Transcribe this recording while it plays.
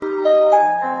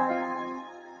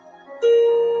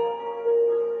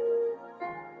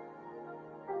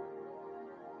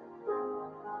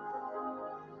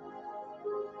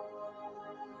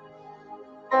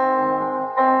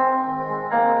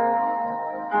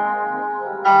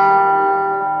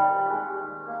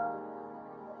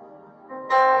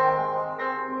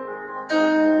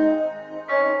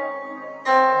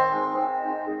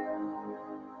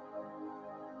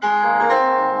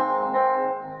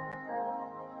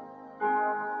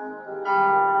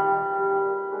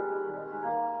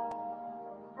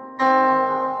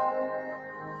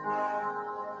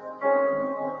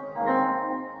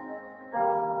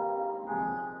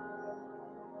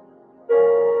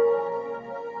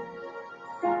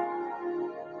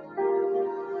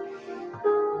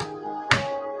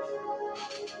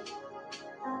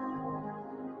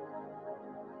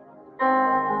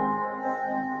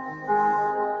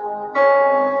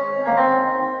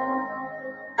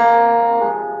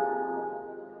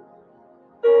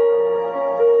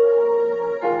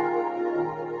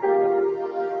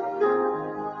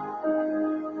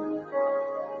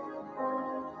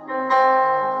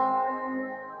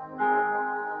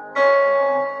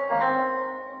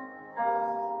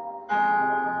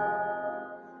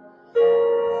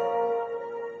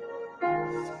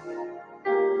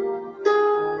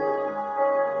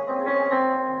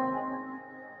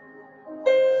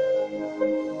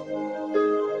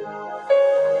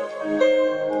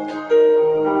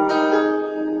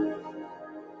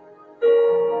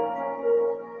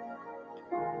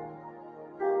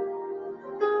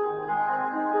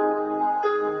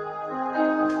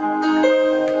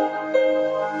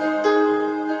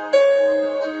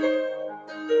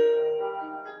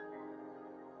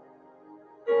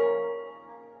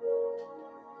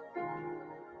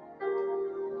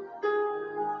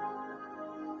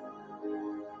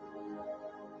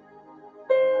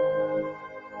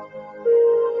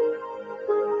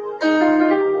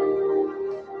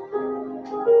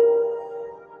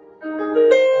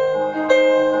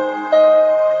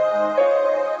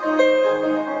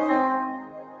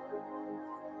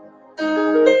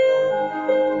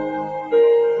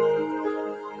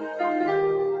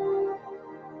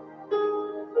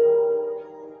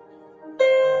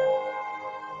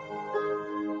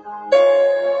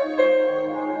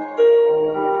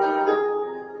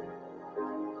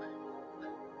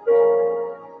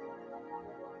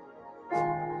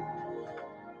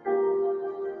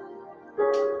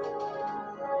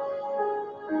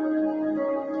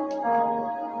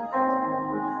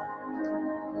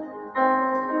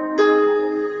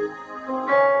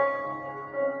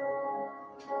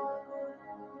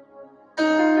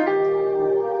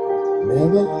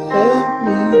never let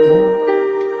me go.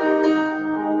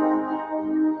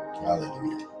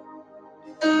 Hallelujah.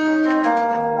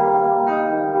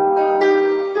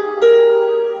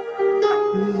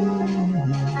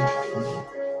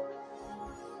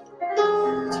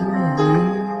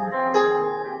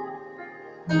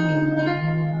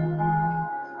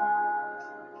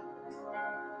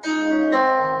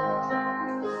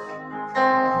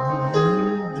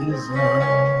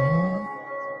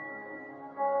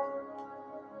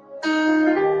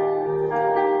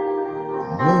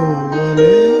 No one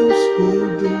else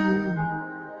will do.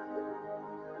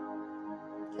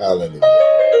 Hallelujah.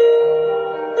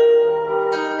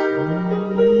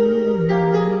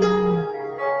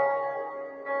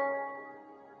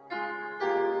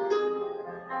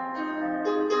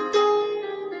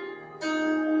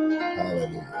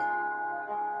 Hallelujah.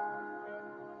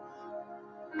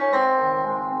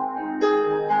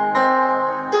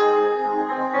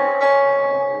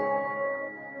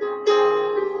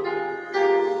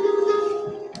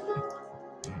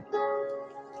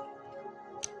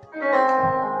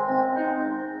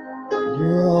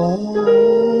 You're all,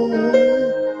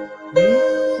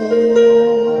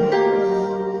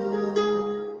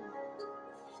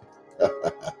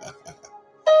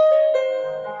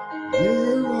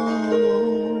 you're all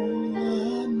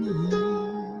I need.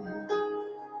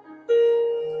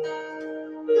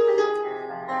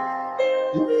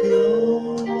 You're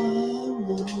all I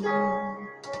want.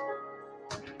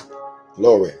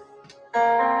 Glory.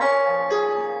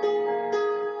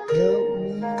 Help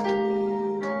me.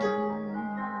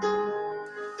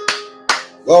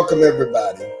 Welcome,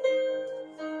 everybody.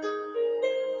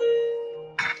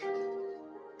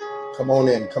 Come on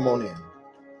in. Come on in.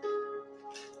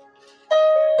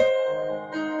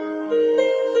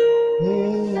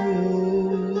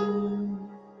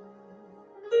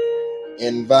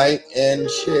 Invite and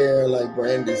share, like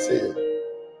Brandy said.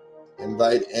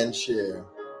 Invite and share.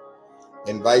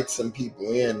 Invite some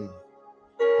people in.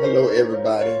 Hello,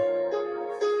 everybody.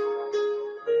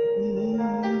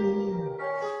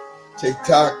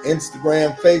 TikTok,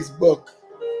 Instagram, Facebook,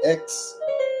 X,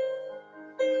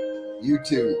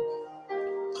 YouTube,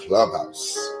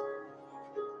 Clubhouse.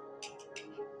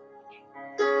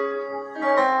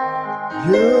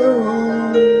 You're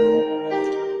on.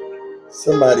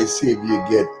 Somebody see if you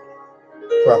get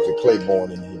Prophet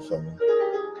Claiborne in here for me.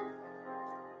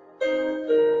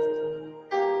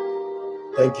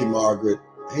 Thank you, Margaret.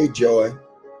 Hey, Joy.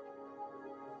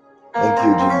 Thank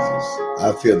you, Jesus.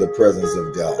 I feel the presence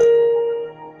of God.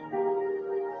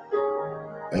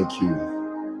 Thank you.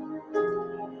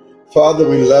 Father,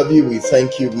 we love you. We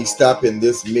thank you. We stop in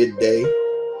this midday,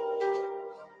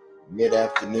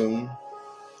 mid-afternoon.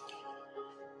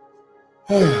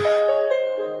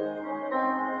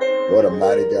 What a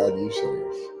mighty God you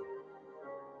serve.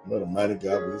 What a mighty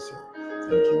God we serve.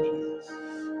 Thank you, Jesus.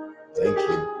 Thank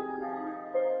you.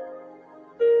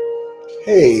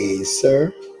 Hey,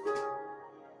 sir.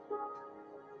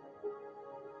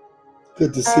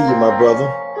 Good to see you, my brother.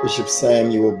 Bishop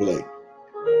Samuel Blake.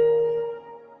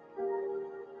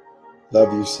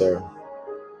 Love you, sir.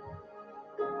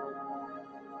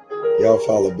 Y'all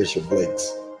follow Bishop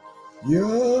Blake's. You're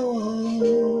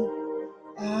all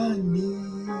I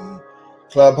need.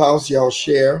 Clubhouse, y'all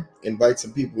share. Invite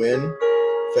some people in.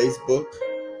 Facebook.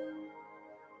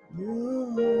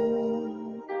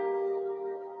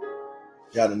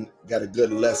 Got a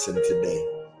good lesson today.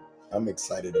 I'm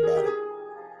excited about it.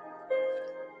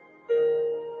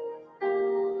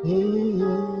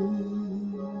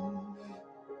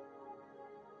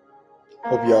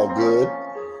 Hope y'all good.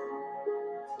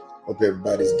 Hope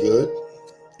everybody's good.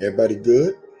 Everybody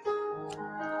good?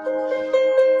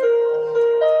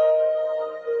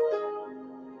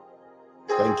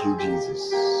 Thank you,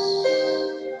 Jesus.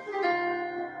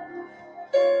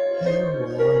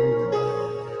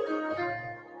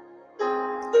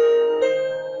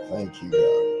 Thank you,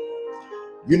 God.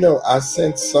 You know, I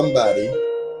sent somebody.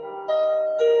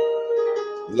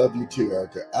 Love you too,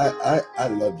 Erica. I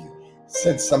love you.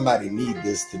 Since somebody need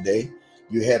this today,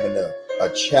 you're having a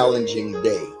challenging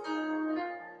day.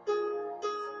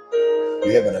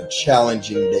 You're having a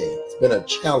challenging day. It's been a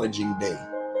challenging day.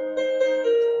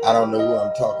 I don't know who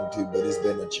I'm talking to, but it's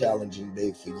been a challenging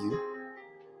day for you.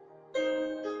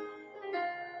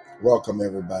 Welcome,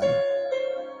 everybody.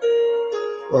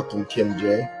 Welcome, Kim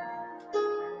J.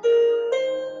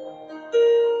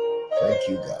 Thank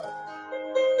you, God.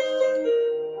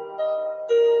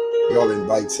 Y'all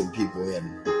invite some people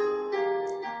in.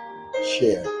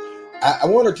 Share. I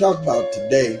want to talk about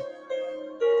today.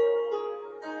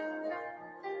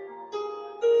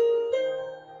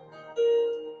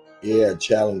 Yeah,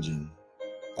 challenging.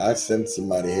 I sense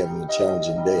somebody having a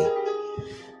challenging day.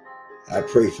 I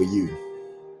pray for you.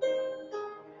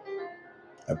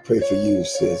 I pray for you,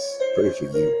 sis. Pray for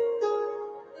you.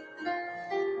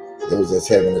 Those that's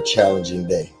having a challenging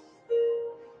day.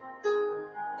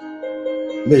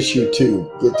 Miss you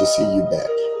too. Good to see you back,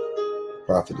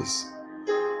 prophetess.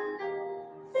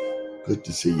 Good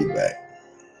to see you back.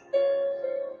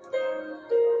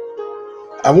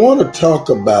 I want to talk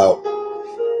about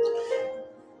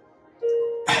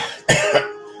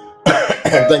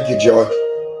thank you, Joy.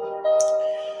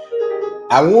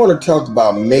 I want to talk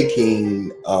about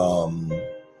making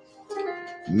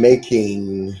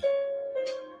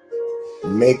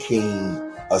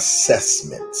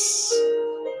assessments.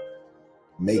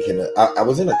 I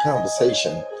was in a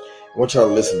conversation. I want y'all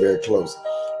to listen very close.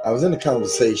 I was in a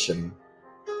conversation,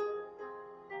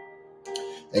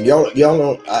 and y'all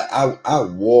know I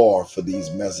war for these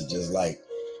messages. Like,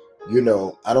 I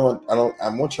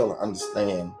want y'all to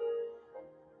understand,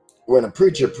 when a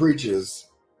preacher preaches,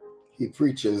 he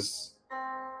preaches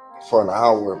for an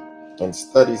hour, and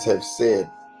studies have said,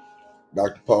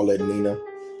 Dr. Paulette Nina,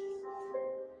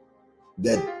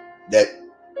 that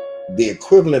the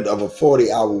equivalent of a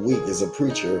 40-hour week is a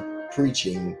preacher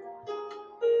preaching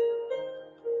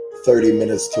 30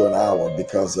 minutes to an hour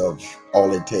because of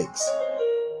all it takes.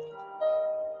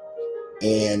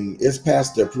 And it's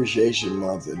Pastor Appreciation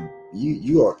Month, and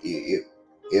you are,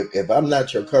 if I'm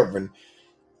not your covering,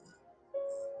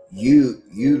 you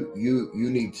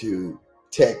need to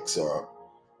text or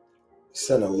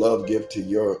send a love gift to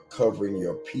your covering,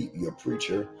 your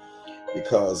preacher,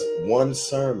 because one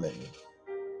sermon,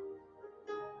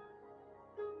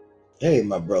 hey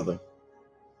my brother,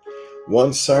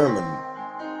 one sermon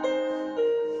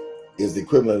is the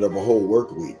equivalent of a whole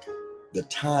work week. The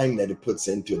time that it puts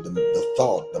into the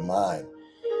thought, the mind.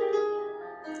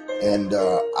 And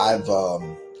I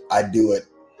do it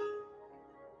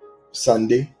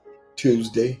Sunday,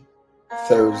 Tuesday,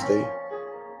 Thursday,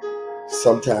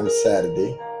 sometimes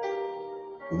Saturday,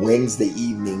 Wednesday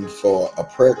evening for a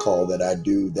prayer call that I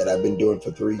do, that I've been doing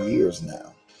for 3 years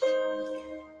now.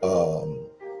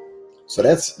 So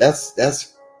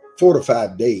that's 4 to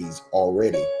 5 days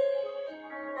already.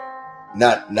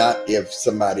 Not if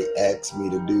somebody asks me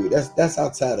to do it. That's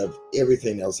outside of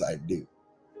everything else I do.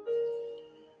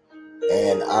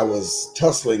 And I was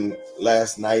tussling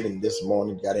last night and this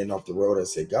morning, got in off the road. I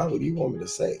said, God, what do you want me to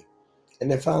say? And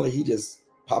then finally he just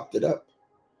popped it up.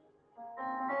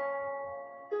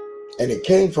 And it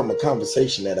came from a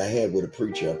conversation that I had with a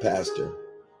preacher, a pastor.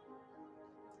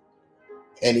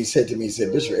 And he said to me, he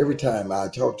said, Bishop, every time I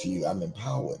talk to you, I'm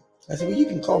empowered. I said, well, you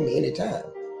can call me anytime.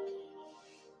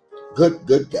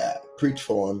 Good guy. Preach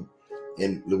for him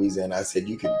in Louisiana. I said,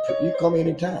 you call me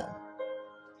anytime.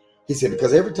 He said,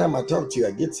 because every time I talk to you,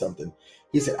 I get something.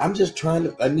 He said, I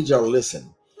need y'all to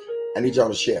listen. I need y'all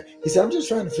to share. He said, I'm just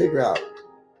trying to figure out.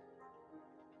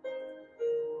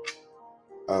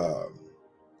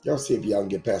 Y'all see if y'all can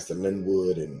get Pastor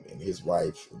Linwood and his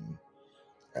wife.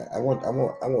 And I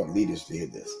want leaders to hear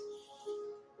this.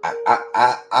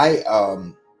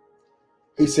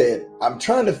 He said, I'm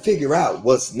trying to figure out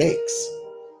what's next.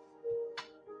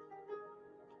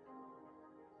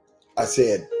 I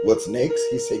said, what's next?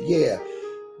 He said, yeah.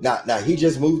 Now he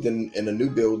just moved in a new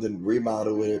building,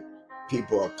 remodeled it.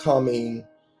 People are coming.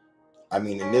 I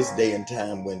mean, in this day and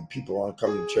time when people aren't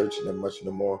coming to church that much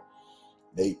no more,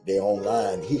 they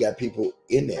online. He got people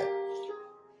in there.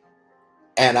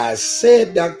 And I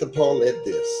said, Dr. Paulette,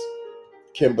 this,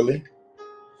 Kimberly,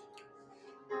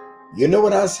 you know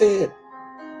what I said?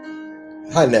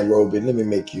 Hi, Nairobi, let me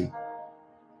make you.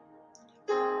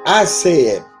 I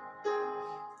said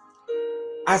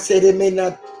it may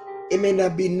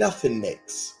not be nothing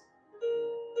next.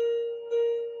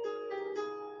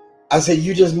 I said,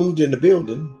 you just moved in the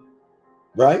building,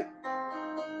 right?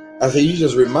 I said, you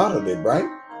just remodeled it, right?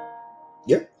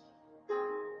 Yep.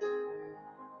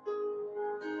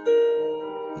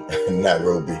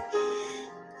 Nairobi.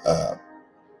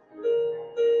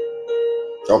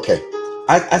 Okay.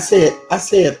 I said,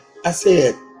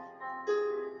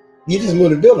 you just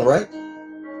moved in the building, right?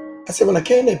 I said, when I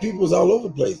came there, people was all over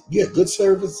the place. You had good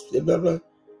service, blah, blah, blah.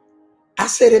 I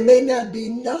said, it may not be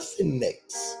nothing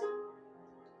next.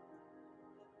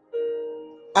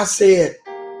 I said,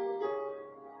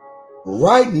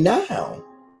 right now,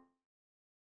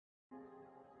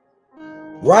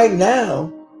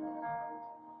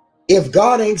 if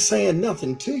God ain't saying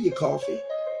nothing to you, Coffee,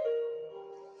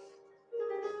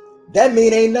 that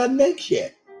mean ain't nothing next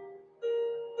yet.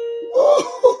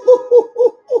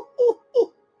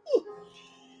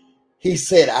 He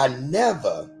said, I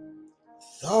never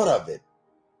thought of it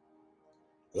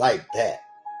like that.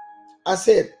 I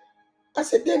said,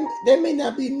 there may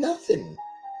not be nothing.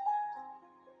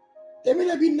 There may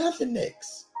not be nothing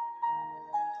next.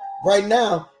 Right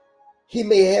now, he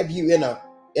may have you in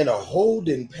a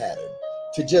holding pattern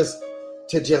to just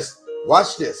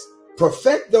watch this.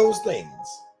 Perfect those things.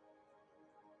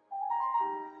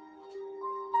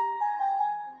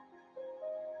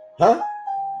 Huh?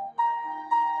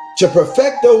 To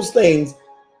perfect those things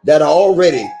that are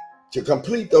already, to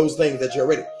complete those things that you're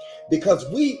ready. Because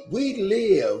we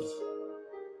live,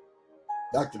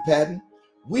 Dr. Patton,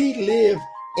 we live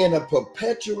in a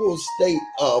perpetual state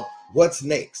of what's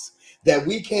next. That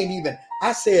we can't even,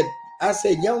 I said,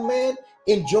 young man,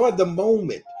 enjoy the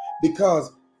moment.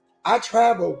 Because I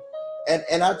travel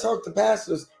and I talk to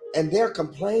pastors and they're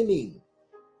complaining.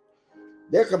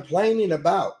 They're complaining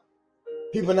about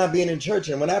people not being in church.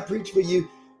 And when I preach for you,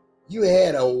 you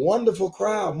had a wonderful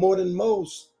crowd, more than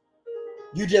most.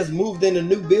 You just moved in a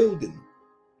new building.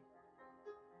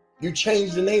 You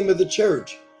changed the name of the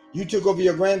church. You took over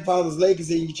your grandfather's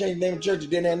legacy. You changed the name of the church. You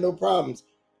didn't have no problems.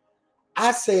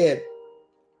 I said,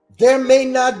 there may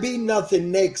not be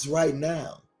nothing next right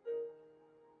now.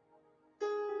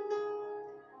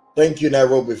 Thank you,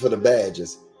 Nairobi, for the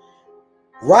badges.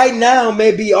 Right now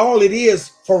may be all it is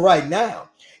for right now.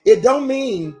 It don't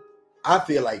mean I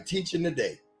feel like teaching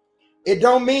today. It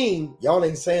don't mean y'all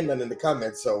ain't saying nothing in the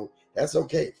comments, so that's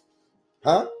okay.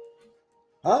 Huh?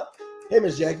 Hey,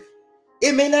 Miss Jackie.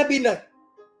 It may not be nothing.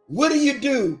 What do you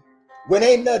do when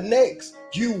ain't nothing next?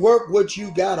 You work what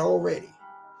you got already.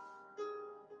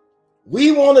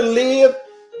 We want to live,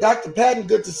 Dr. Patton,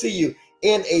 good to see you,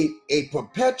 in a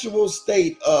perpetual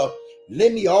state of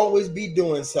let me always be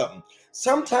doing something.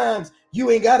 Sometimes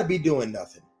you ain't got to be doing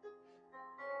nothing.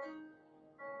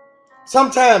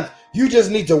 Sometimes you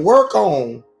just need to work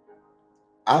on,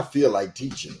 I feel like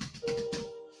teaching.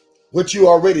 What you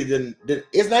already did.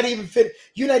 It's not even fit.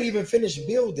 You're not even finished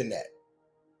building that.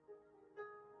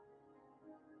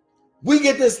 We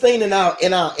get this thing in our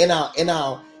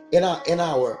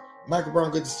Michael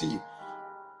Brown, good to see you.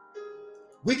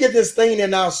 We get this thing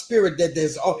in our spirit that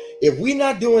there's, if we're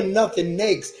not doing nothing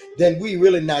next, then we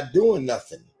really not doing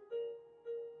nothing.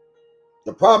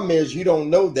 The problem is you don't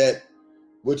know that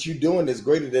what you're doing is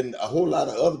greater than a whole lot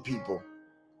of other people.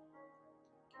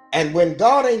 And when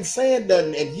God ain't saying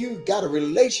nothing and you got a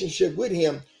relationship with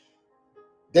him,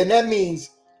 then that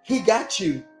means he got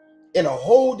you in a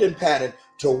holding pattern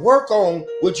to work on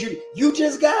what you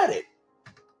just got it.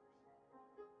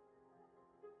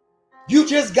 You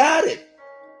just got it.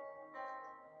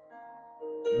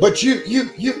 But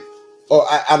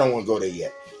I don't want to go there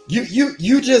yet.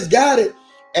 You just got it,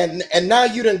 and now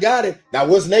you done got it. Now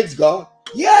what's next, God?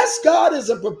 Yes, God is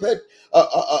a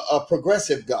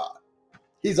progressive God.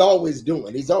 He's always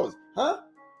doing. He's always, But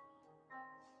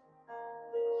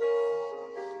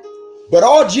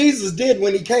all Jesus did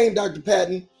when he came, Dr.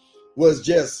 Patton, was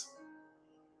just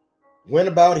went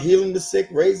about healing the sick,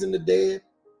 raising the dead,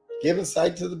 giving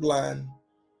sight to the blind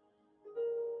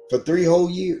for 3 whole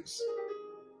years.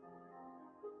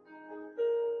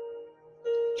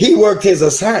 He worked his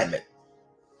assignment.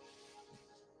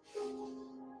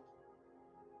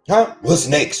 What's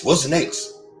next? What's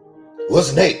next?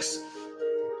 What's next?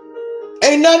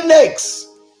 Ain't nothing next.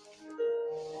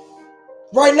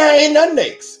 Right now, ain't nothing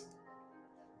next.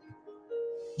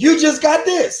 You just got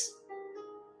this.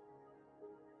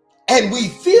 And we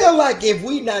feel like if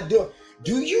we not doing,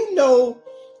 do you know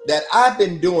that I've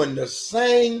been doing the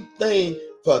same thing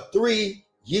for 3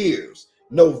 years?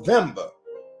 November,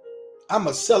 I'm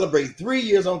going to celebrate 3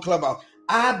 years on Clubhouse.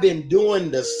 I've been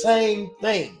doing the same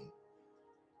thing.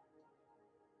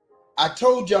 I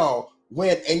told y'all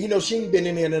when, and you know, she ain't been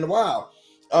in here in a while.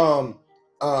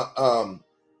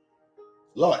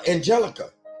 Lord, Angelica,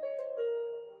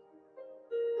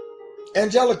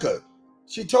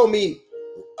 she told me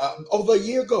over a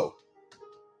year ago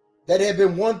that there had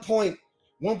been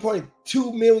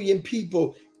 1.2 million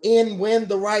people in Win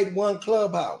the Right One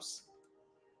Clubhouse.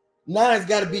 Now it's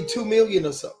got to be 2 million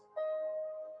or so.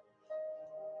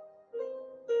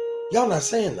 Y'all not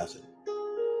saying nothing.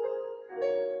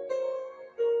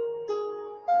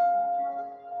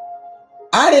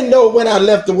 I didn't know when I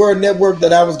left the Word Network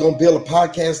that I was going to build a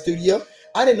podcast studio.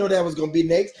 I didn't know that was going to be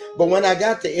next. But when I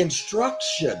got the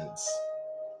instructions,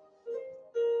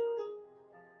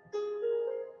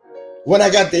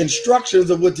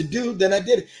 of what to do, then I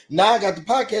did it. Now I got the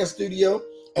podcast studio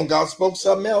and God spoke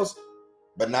something else,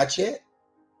 but not yet.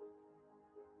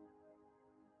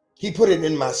 He put it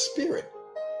in my spirit.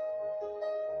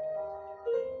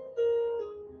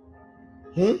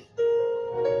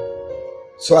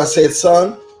 So I said,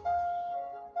 son,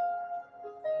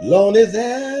 loneth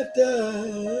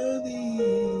after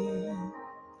thee.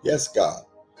 Yes, God.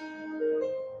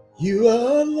 You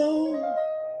alone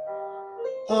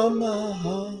are my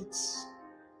heart's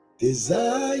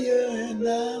desire, and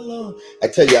I long. I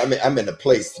tell you, I'm in a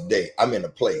place today. I'm in a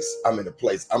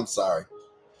place. I'm sorry.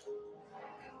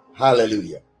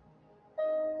 Hallelujah.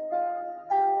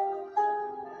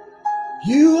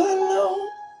 You alone,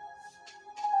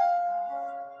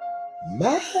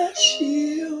 my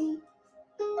shield.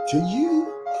 To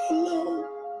you alone.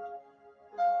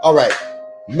 All right.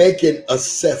 Making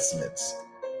assessments.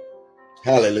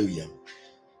 Hallelujah.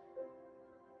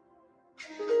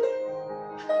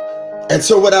 And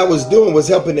so what I was doing was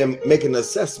helping them make an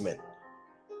assessment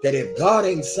that if God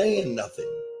ain't saying nothing,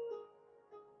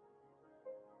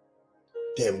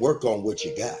 then work on what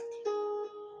you got.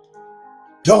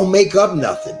 Don't make up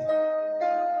nothing.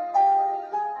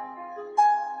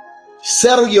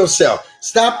 Settle yourself.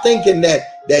 Stop thinking that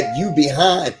you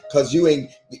behind because you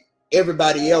ain't,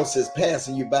 everybody else is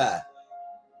passing you by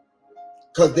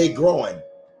because they growing.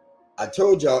 I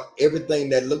told y'all everything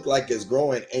that looked like it's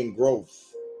growing ain't growth.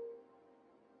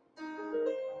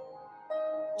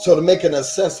 So to make an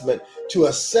assessment, to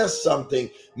assess something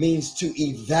means to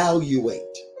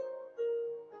evaluate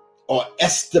or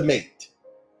estimate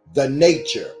the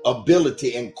nature,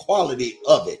 ability, and quality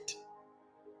of it.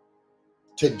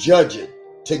 To judge it,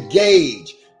 to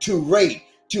gauge, to rate,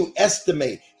 to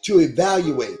estimate, to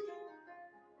evaluate,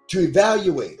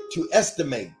 to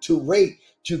estimate, to rate,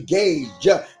 to gauge,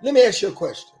 judge. Let me ask you a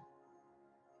question.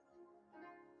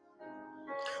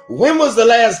 When was the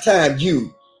last time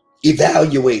you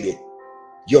evaluated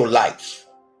your life?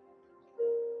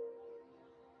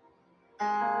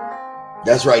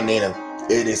 That's right, Nina.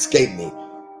 It escaped me.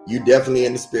 You definitely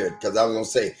in the spirit, because I was going to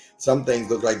say, some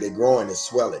things look like they're growing and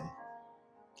swelling,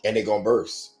 and they're going to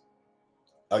burst.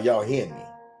 Are y'all hearing me?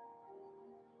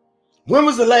 When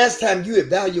was the last time you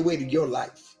evaluated your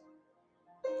life?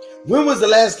 When was the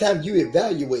last time you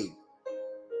evaluated?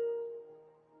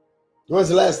 When was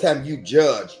the last time you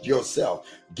judged yourself,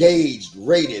 gauged,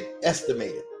 rated,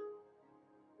 estimated,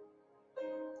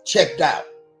 checked out?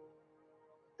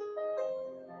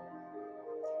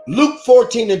 Luke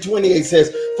 14:28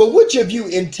 says, for which of you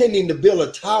intending to build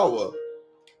a tower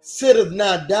sitteth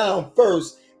not down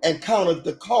first and counteth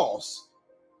the cost?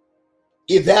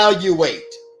 Evaluate,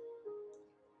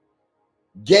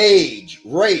 gauge,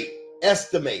 rate,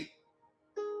 estimate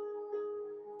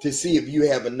to see if you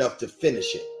have enough to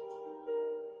finish it.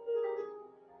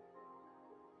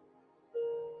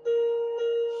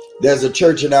 There's a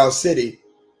church in our city.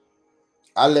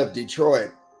 I left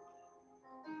Detroit.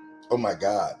 Oh my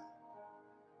God.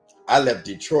 I left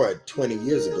Detroit 20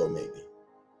 years ago, maybe.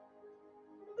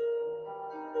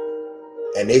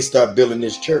 And they start building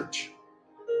this church.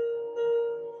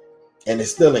 And it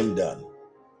still ain't done.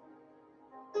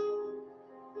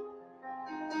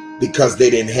 Because they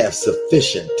didn't have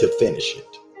sufficient to finish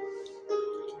it.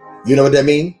 You know what that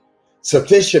means?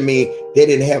 Sufficient means they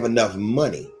didn't have enough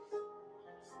money.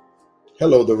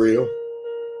 Hello, the real.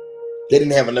 They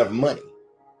didn't have enough money.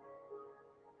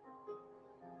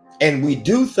 And we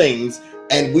do things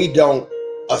and we don't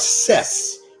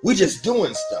assess. We just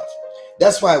doing stuff.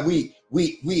 That's why we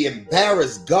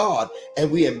embarrass God and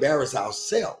we embarrass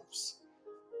ourselves.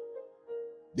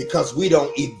 Because we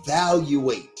don't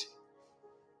evaluate.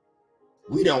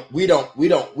 We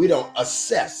don't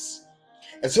assess.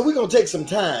 And so we're going to take some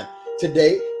time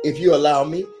today, if you allow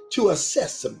me, to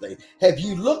assess something. Have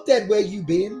you looked at where you've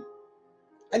been?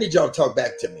 I need y'all to talk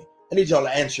back to me. I need y'all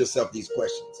to answer yourself these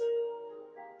questions.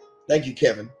 Thank you,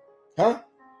 Kevin. Huh?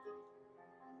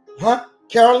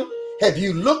 Carolyn, have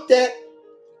you looked at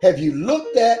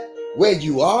where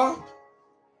you are?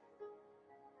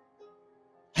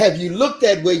 Have you looked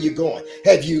at where you're going?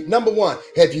 Number one,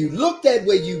 have you looked at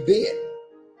where you've been?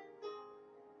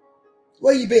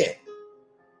 Where you been?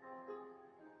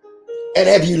 And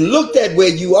have you looked at where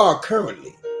you are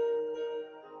currently?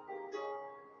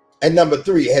 And number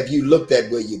three, have you looked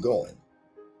at where you're going?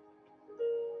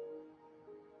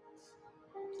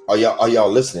 Are y'all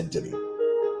listening to me?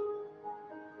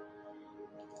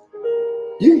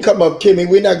 You can come up, Kimmy.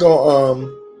 We're not gonna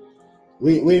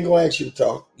we ain't gonna ask you to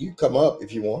talk. You can come up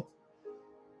if you want.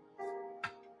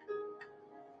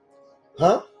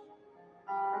 Huh?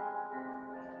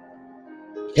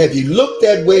 Have you looked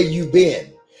at where you've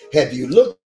been? Have you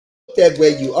looked at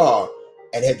where you are?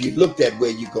 And have you looked at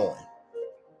where you're going?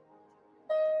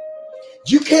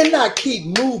 You cannot keep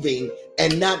moving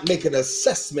and not make an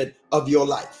assessment of your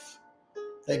life.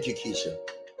 Thank you, Keisha.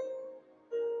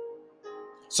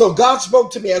 So God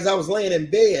spoke to me as I was laying in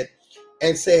bed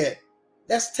and said,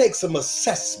 let's take some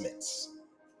assessments.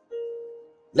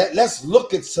 Let's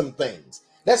look at some things.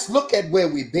 Let's look at where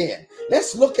we've been.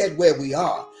 Let's look at where we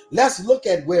are. Let's look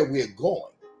at where we're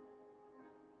going.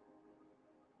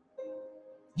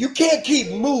 You can't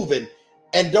keep moving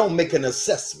and don't make an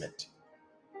assessment.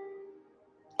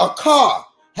 A car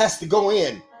has to go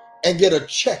in and get a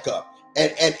checkup.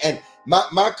 And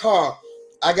my car,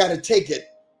 I got to take it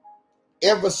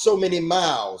ever so many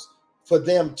miles for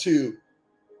them to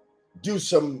do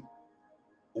some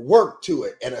work to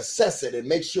it and assess it and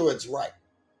make sure it's right.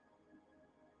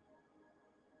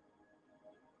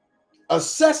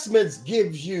 Assessments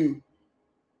gives you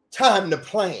time to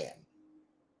plan.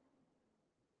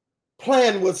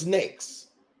 Plan what's next.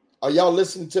 Are y'all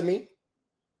listening to me?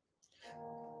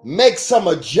 Make some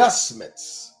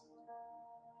adjustments.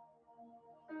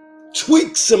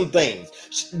 Tweak some things.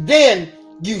 Then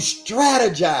you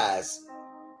strategize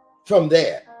from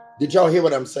there. Did y'all hear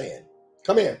what I'm saying?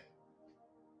 Come here.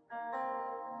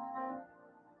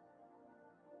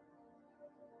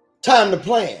 Time to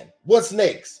plan. What's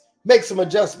next? Make some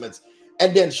adjustments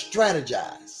and then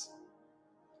strategize.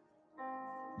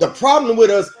 The problem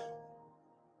with us,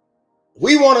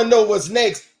 we want to know what's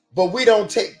next, but we don't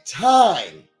take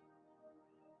time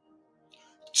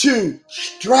to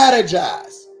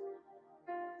strategize.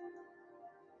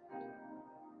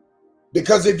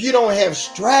 Because if you don't have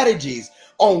strategies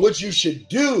on what you should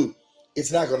do,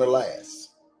 it's not going to last.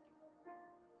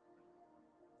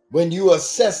 When you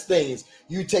assess things,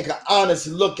 you take an honest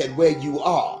look at where you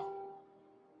are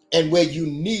and where you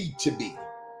need to be.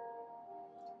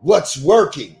 What's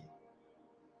working?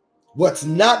 What's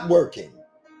not working?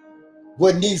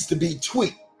 What needs to be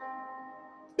tweaked?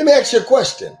 Let me ask you a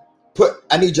question.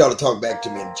 I need y'all to talk back to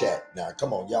me in the chat. Now,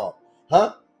 come on, y'all.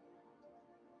 Huh?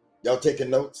 Y'all taking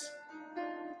notes?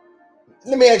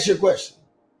 Let me ask you a question.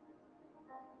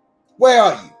 Where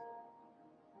are you?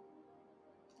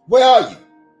 Where are you?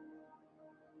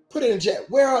 Put it in the chat.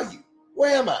 Where are you?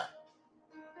 Where am I?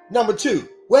 Number 2,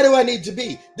 where do I need to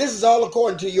be? This is all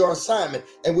according to your assignment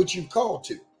and what you've called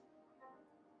to.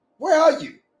 Where are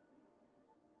you?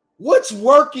 What's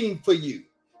working for you?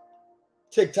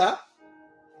 TikTok?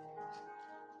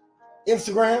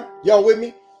 Instagram? Y'all with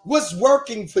me? What's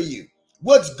working for you?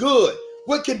 What's good?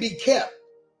 What can be kept?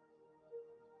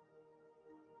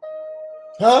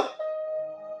 Huh?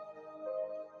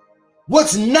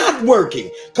 What's not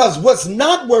working? Because what's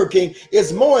not working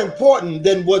is more important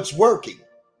than what's working.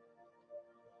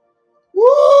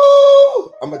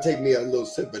 Woo! I'm going to take me a little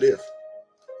sip of this.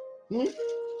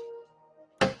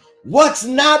 What's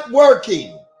not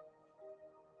working?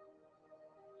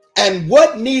 And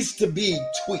what needs to be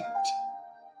tweaked?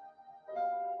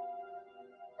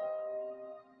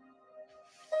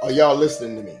 Are y'all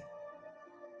listening to me?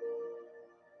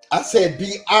 I said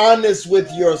be honest with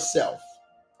yourself.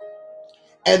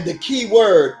 And the key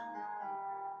word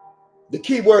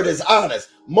is honest.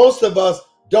 Most of us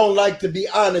don't like to be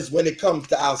honest when it comes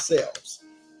to ourselves.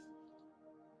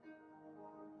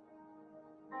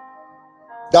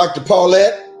 Dr.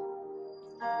 Paulette,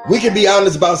 we can be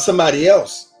honest about somebody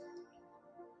else.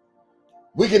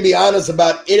 We can be honest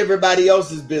about everybody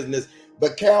else's business.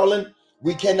 But Carolyn,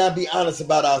 we cannot be honest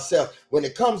about ourselves. When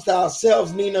it comes to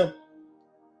ourselves, Nina,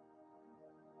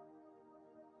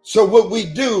 so what we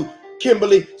do,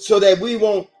 Kimberly, so that we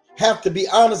won't have to be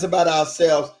honest about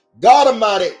ourselves, God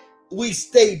Almighty, we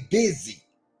stay busy.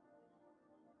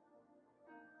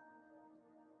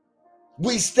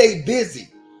 We stay busy.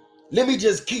 Let me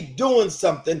just keep doing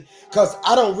something because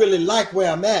I don't really like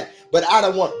where I'm at, but I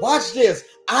don't want, watch this,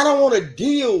 I don't want to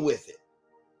deal with it.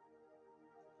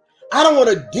 I don't want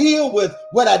to deal with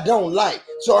what I don't like,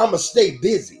 so I'm going to stay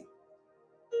busy.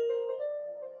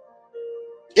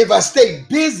 If I stay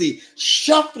busy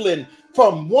shuffling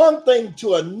from one thing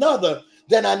to another,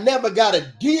 then I never got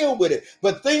to deal with it.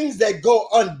 But things that go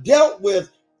undealt with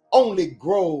only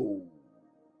grow.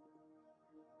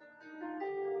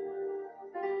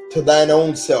 To thine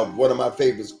own self, one of my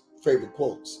favorite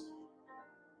quotes.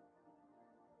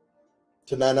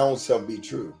 To thine own self be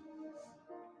true.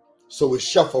 So we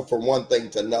shuffle from one thing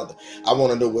to another. I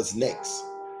want to know what's next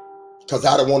because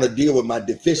I don't want to deal with my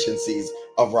deficiencies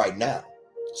of right now.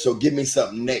 So give me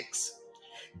something next.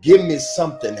 Give me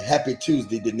something. Happy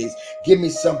Tuesday, Denise. Give me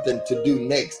something to do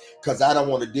next because I don't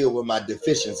want to deal with my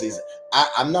deficiencies.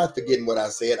 I'm not forgetting what I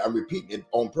said. I'm repeating it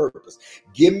on purpose.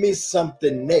 Give me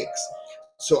something next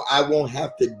so I won't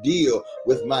have to deal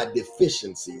with my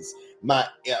deficiencies, my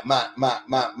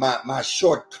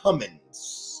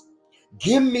shortcomings.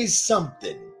 Give me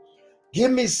something.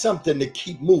 Give me something to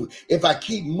keep moving. If I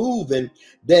keep moving,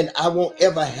 then I won't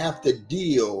ever have to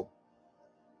deal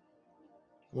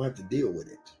I won't have to deal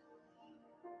with it.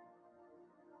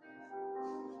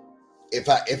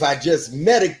 If I just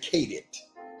medicate it,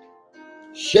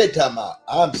 Shetama,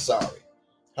 I'm sorry.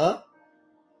 Huh?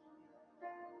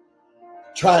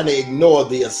 Trying to ignore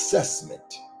the assessment.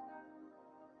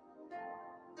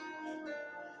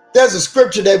 There's a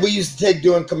scripture that we used to take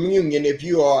during communion. If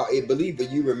you are a believer,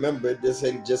 you remember, this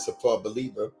ain't just for a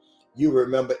believer. You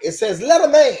remember, it says, let a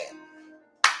man.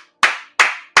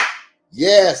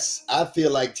 Yes, I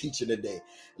feel like teaching today.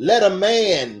 Let a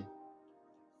man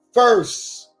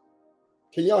first.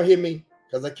 Can y'all hear me?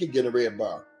 Because I keep getting a red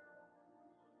bar.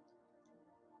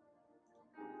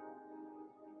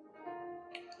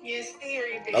 Yes, I hear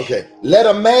you, Bishop. Okay. Let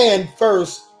a man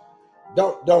first.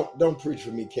 Don't preach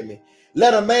for me, Kimmy.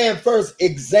 Let a man first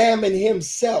examine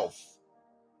himself.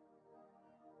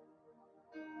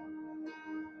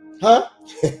 Huh?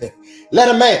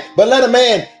 Let a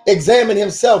man examine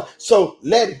himself. So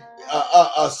let him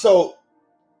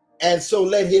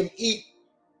eat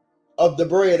of the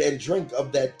bread and drink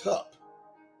of that cup.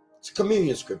 It's a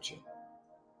communion scripture.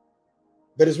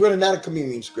 But it's really not a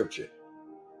communion scripture.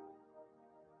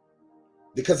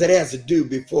 Because it has to do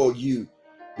before you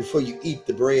eat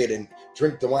the bread and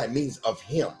drink the wine, means of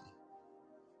him.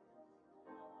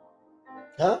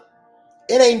 Huh?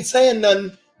 It ain't saying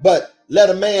nothing but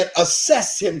let a man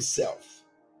assess himself.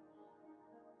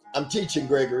 I'm teaching,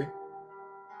 Gregory.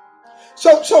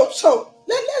 So let's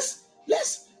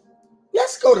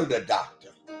go to the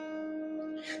doctor.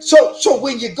 So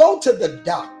when you go to the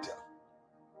doctor,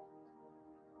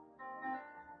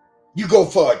 you go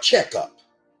for a checkup.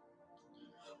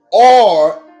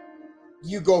 Or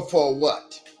you go for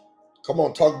what? Come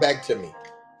on, talk back to me.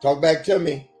 Talk back to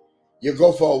me. You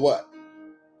go for what?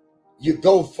 You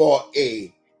go for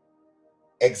a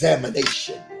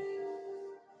examination.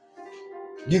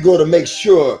 You go to make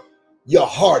sure your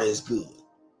heart is good.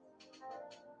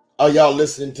 Are y'all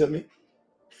listening to me?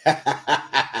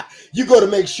 You go to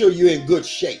make sure you're in good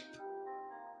shape.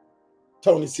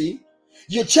 Tony C.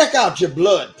 You check out your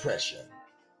blood pressure.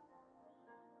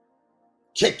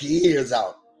 Check your ears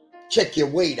out. Check your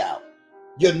weight out.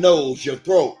 Your nose, your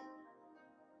throat.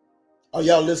 Are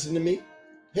y'all listening to me?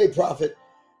 Hey, prophet.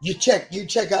 You check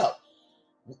out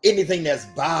anything that's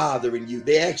bothering you.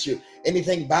 They ask you,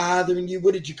 anything bothering you?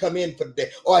 What did you come in for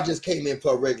today? Oh, I just came in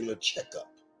for a regular checkup.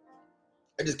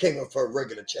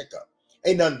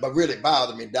 Ain't nothing but really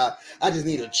bothering me, doc. I just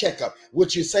need a checkup.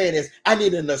 What you're saying is, I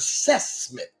need an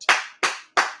assessment.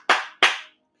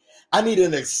 I need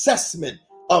an assessment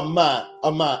of my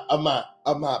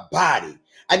body.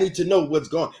 I need to know what's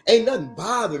going on. Ain't nothing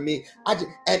bothering me.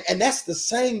 And that's the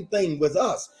same thing with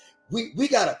us. We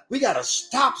gotta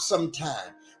stop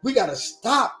sometime. We gotta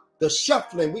stop the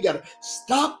shuffling. We gotta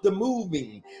stop the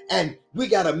moving, and we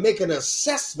gotta make an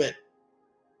assessment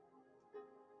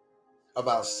of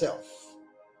ourselves.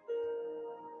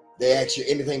 They ask you,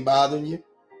 anything bothering you?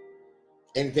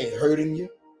 Anything hurting you?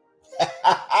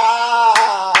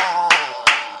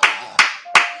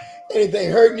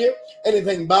 Anything hurting you?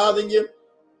 Anything bothering you?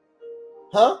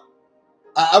 Huh?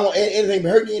 I want anything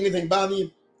hurting you? Anything bothering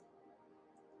you?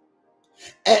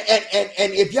 And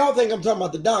if y'all think I'm talking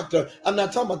about the doctor, I'm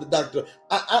not talking about the doctor.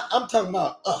 I'm talking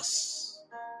about us.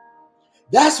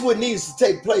 That's what needs to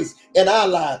take place in our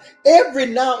lives. Every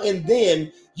now and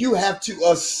then, you have to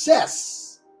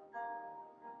assess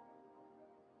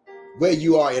where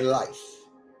you are in life.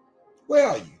 Where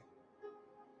are you?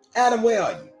 Adam, where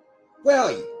are you? Where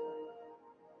are you?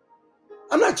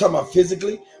 I'm not talking about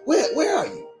physically. Where are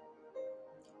you?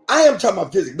 I am talking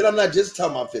about physically, but I'm not just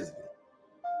talking about physically.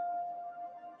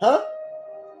 Huh?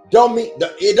 It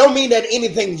don't mean that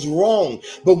anything's wrong.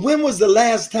 But when was the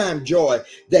last time, Joy,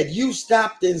 that you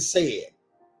stopped and said,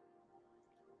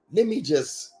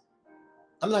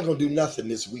 I'm not going to do nothing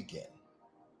this weekend.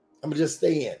 I'm going to just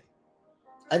stay in.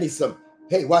 I need some,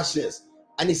 hey, watch this.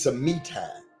 I need some me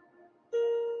time.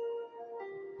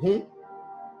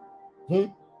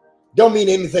 Don't mean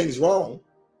anything's wrong.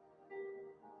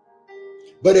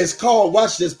 But it's called,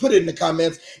 watch this, put it in the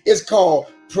comments. It's called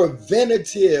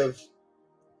preventative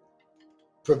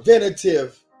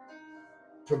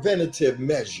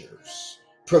measures,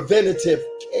 preventative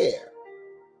care.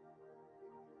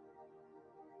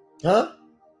 Huh?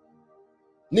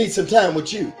 Need some time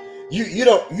with you. You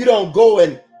don't go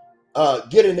and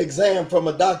get an exam from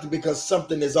a doctor because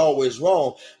something is always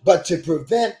wrong, but to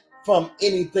prevent from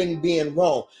anything being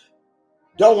wrong.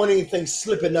 Don't want anything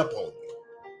slipping up on you.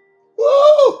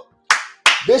 Woo!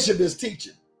 Bishop is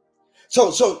teaching.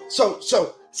 So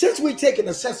since we're taking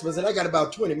assessments, and I got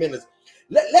about 20 minutes,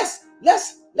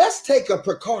 let's take a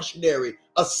precautionary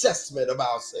assessment of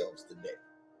ourselves today.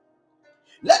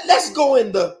 Let's go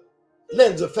in the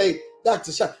lens of faith,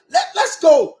 Dr. Sean. Let's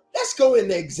go in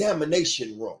the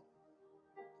examination room.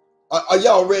 Are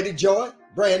y'all ready, Joy?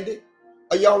 Brandy?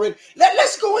 Are y'all ready?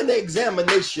 Let's go in the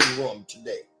examination room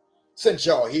today. Since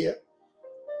y'all here,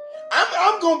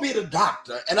 I'm gonna be the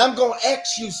doctor, and I'm gonna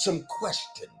ask you some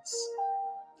questions.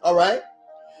 All right.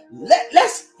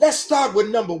 Let's start with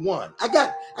number one. I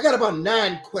got about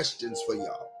 9 questions for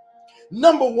y'all.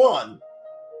 Number one,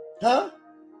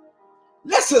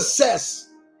 let's assess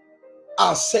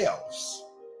ourselves.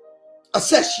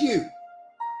 Assess you.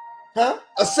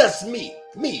 Assess me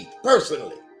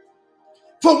personally.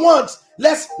 For once,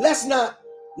 let's not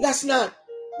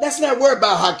worry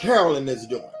about how Carolyn is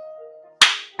doing.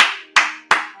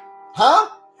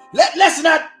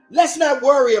 Let's not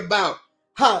worry about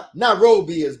how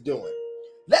Nairobi is doing.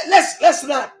 Let's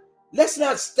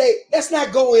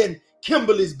not go in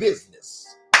Kimberly's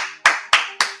business.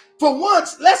 For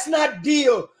once, let's not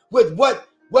deal with what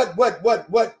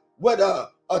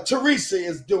Teresa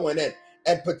is doing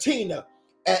and Patina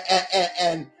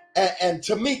and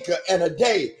Tamika and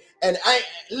Aday and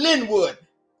Linwood,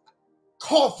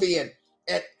 Coffee and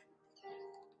I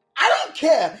don't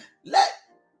care.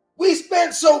 We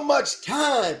spend so much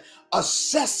time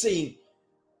assessing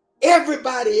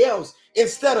everybody else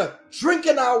instead of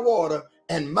drinking our water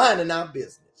and minding our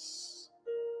business.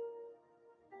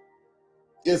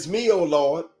 It's me, oh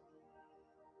Lord.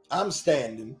 I'm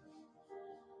standing.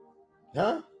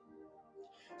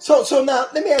 So now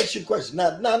let me ask you a question.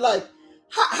 Now like,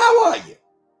 how are you?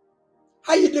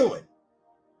 How you doing?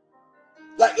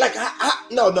 No. Like,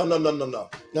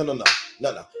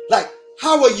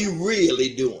 how are you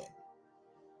really doing?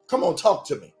 Come on, talk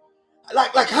to me.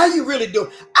 Like how you really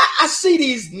doing? I see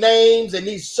these names and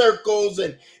these circles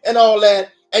and all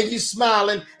that, and you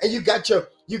smiling, and you got your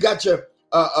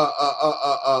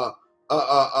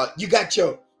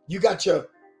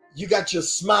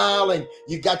smile, and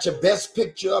you got your best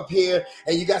picture up here,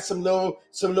 and you got some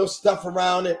little stuff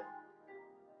around it.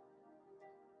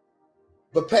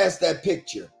 But past that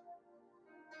picture,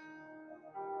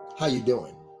 how you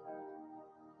doing?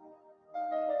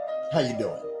 How you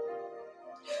doing?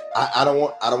 I don't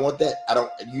want that.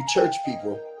 You church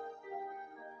people.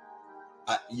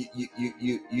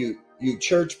 You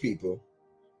church people.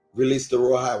 Release the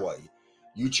Royal Highway.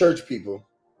 You church people.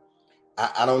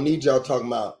 I don't need y'all talking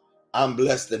about I'm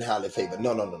blessed and highly favored.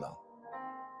 No.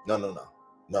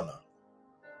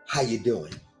 How you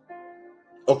doing?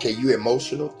 Okay, you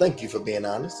emotional. Thank you for being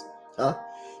honest.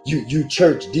 You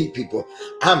church deep people.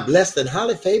 I'm blessed and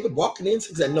highly favored. Walking in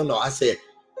success. No. I said,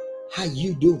 how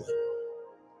you doing?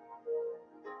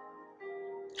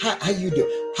 How you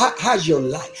doing? How's your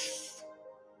life?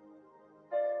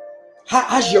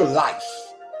 How's your life?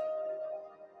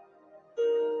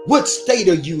 What state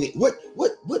are you in? Where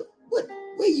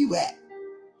you at?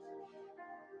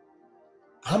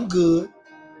 I'm good.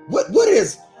 What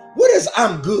does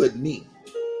I'm good mean?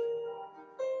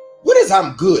 What does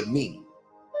I'm good mean?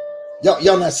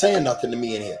 Y'all not saying nothing to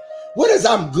me in here. What does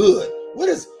I'm good? What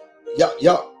is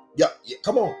y'all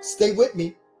come on, stay with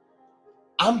me.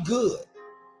 I'm good.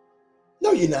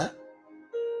 No, you're not.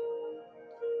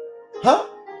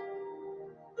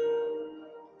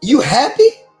 You happy?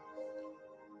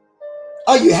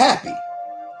 Are you happy?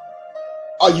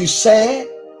 Are you sad?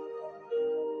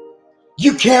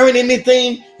 You carrying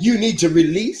anything you need to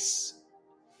release?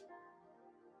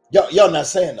 Y'all not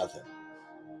saying nothing.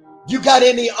 You got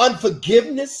any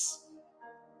unforgiveness?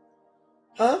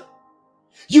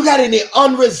 You got any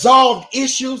unresolved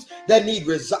issues that need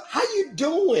resolved? How you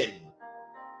doing?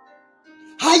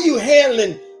 How you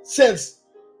handling since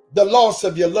the loss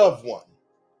of your loved one?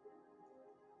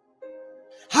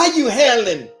 How you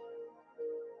handling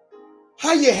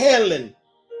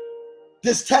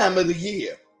this time of the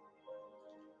year?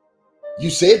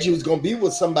 You said you was going to be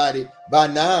with somebody by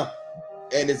now,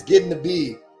 and it's getting to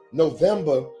be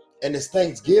November, and it's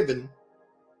Thanksgiving,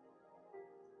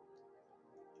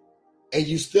 and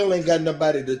you still ain't got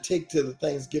nobody to take to the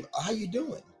Thanksgiving. How you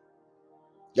doing?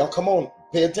 Y'all, come on,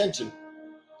 pay attention.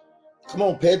 Come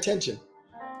on, pay attention.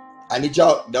 I need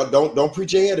y'all. Don't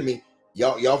preach ahead of me.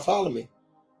 Y'all follow me.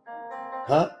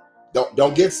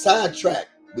 Don't get sidetracked.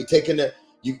 We taking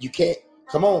you can't.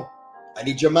 Come on. I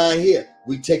need your mind here.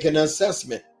 We taking an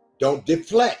assessment. Don't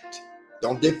deflect.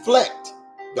 Don't deflect.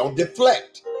 Don't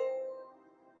deflect.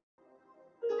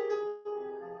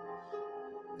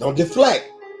 Don't deflect.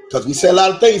 Because we say a lot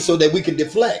of things so that we can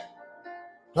deflect.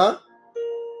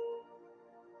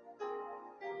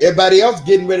 Everybody else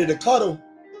getting ready to cuddle,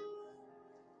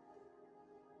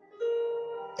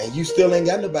 and you still ain't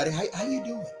got nobody. How you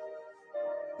doing?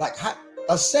 Like,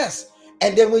 assess.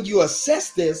 And then when you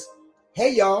assess this,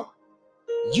 hey y'all,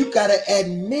 you got to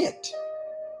admit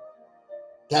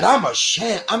that I'm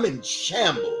in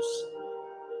shambles.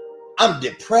 I'm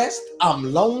depressed.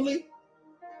 I'm lonely.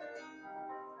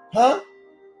 Huh?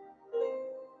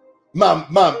 My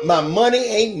money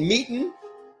ain't meeting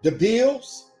the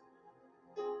bills.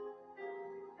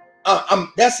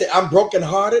 That's it. I'm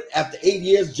brokenhearted after 8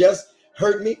 years just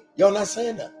hurt me. Y'all not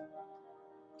saying that.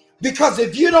 Because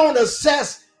if you don't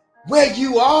assess where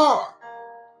you are,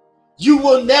 you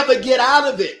will never get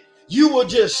out of it. You will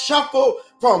just shuffle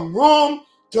from room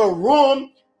to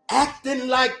room, acting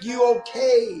like you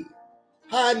okay,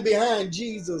 hiding behind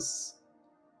Jesus.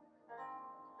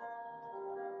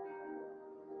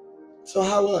 So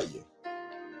how are you?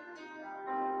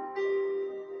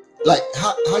 Like,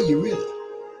 how you really?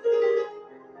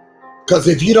 Because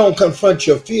if you don't confront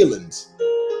your feelings,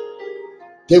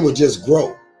 they will just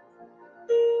grow.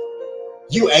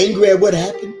 You angry at what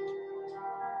happened?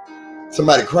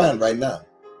 Somebody crying right now.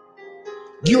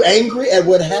 You angry at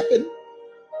what happened?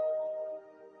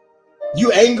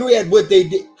 You angry at what they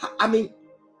did? I mean,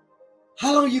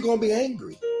 how long are you going to be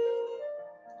angry?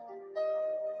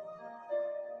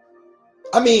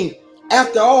 I mean,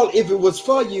 after all, if it was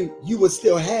for you, you would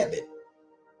still have it.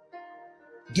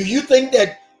 Do you think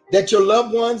that your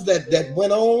loved ones that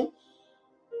went on,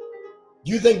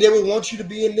 you think they would want you to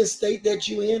be in this state that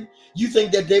you're in? You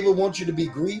think that they would want you to be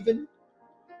grieving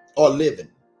or living?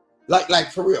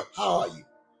 Like for real, how are you?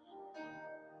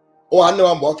 Oh, I know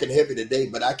I'm walking heavy today,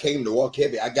 but I came to walk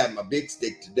heavy. I got my big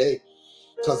stick today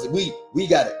because we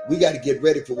gotta get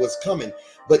ready for what's coming.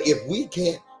 But if we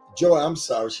can't, Joy, I'm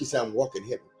sorry, she said I'm walking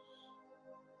heavy.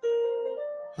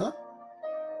 Huh?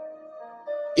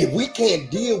 If we can't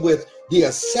deal with the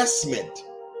assessment,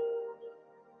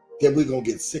 then we're gonna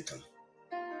get sicker.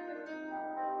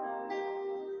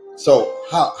 So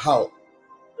how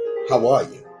are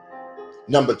you?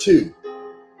 Number 2,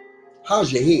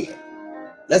 how's your head?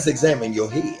 Let's examine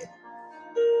your head.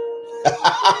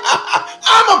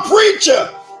 I'm a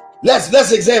preacher.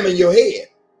 Let's examine your head.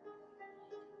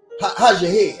 How's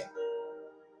your head?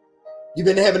 You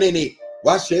been having any,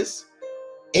 watch this,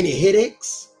 any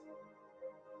headaches?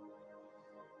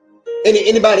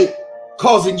 Anybody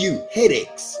causing you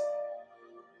headaches?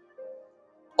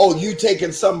 Oh, you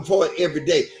taking something for it every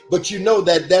day, but you know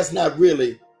that that's not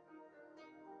really,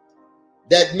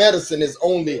 that medicine is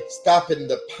only stopping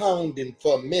the pounding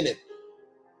for a minute,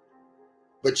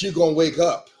 but you're going to wake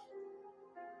up.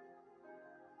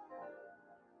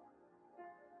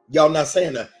 Y'all not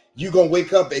saying that. You're going to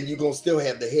wake up and you're going to still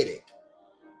have the headache.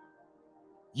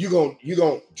 You're going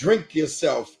to drink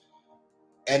yourself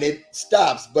and it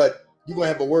stops, but you're going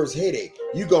to have a worse headache.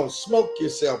 You're going to smoke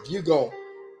yourself. You're going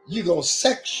to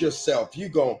sex yourself. You're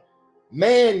going to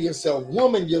man yourself,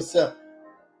 woman yourself,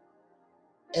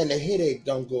 and the headache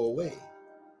don't go away.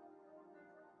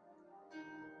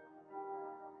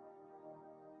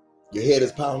 Your head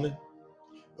is pounding.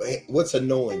 What's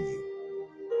annoying you?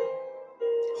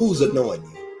 Who's annoying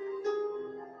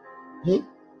you?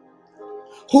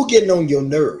 Who getting on your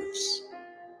nerves?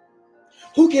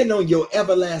 Who getting on your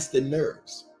everlasting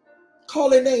nerves? Call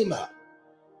their name out.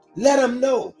 Let them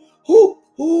know.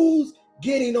 Who's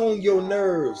getting on your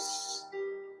nerves?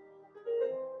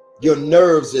 Your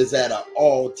nerves is at an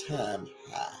all-time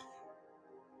high.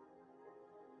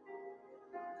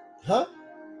 Huh?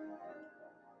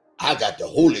 I got the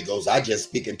Holy Ghost. I just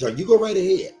speak in tongues. You go right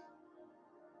ahead.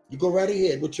 You go right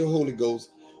ahead with your Holy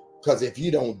Ghost. Because if you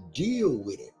don't deal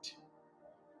with it,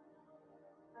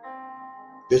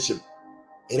 Bishop,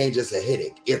 it ain't just a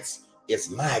headache. It's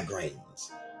migraines.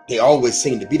 They always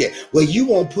seem to be there. Well, you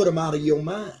won't put them out of your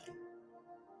mind.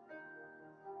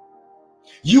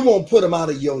 You won't put them out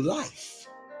of your life.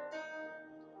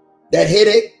 That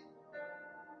headache,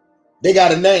 they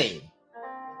got a name.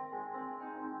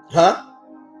 Huh?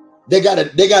 They got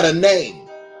a name.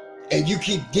 And you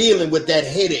keep dealing with that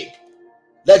headache.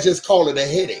 Let's just call it a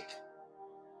headache.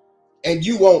 And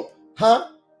you won't, huh?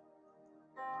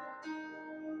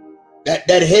 That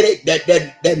headache,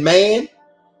 that man,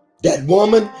 that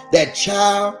woman, that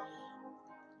child,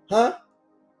 huh?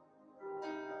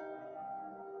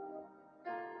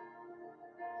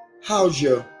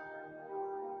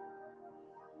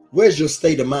 Where's your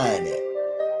state of mind at?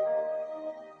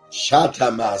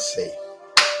 Shatamase.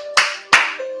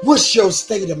 What's your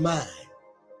state of mind?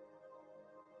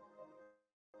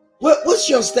 What's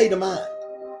your state of mind?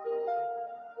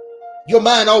 Your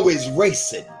mind always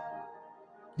racing.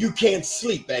 You can't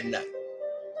sleep at night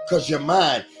because your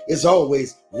mind is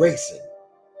always racing.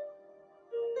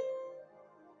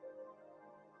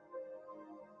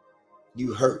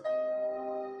 You hurt.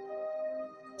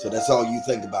 So that's all you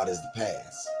think about is the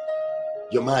past.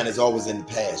 Your mind is always in the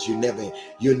past. You're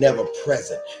never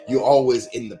present. You're always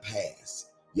in the past.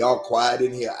 Y'all quiet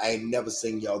in here. I ain't never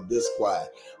seen y'all this quiet.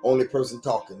 Only person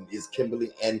talking is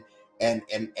Kimberly and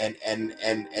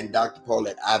Dr.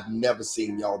 Paulette. I've never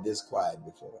seen y'all this quiet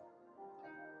before.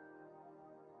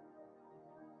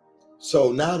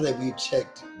 So now that we've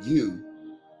checked you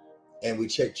and we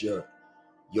checked your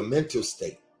mental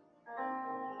state,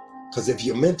 because if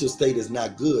your mental state is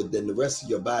not good, then the rest of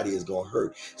your body is going to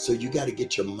hurt. So you got to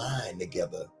get your mind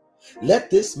together.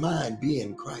 Let this mind be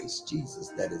in Christ Jesus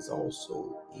that is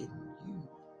also in you.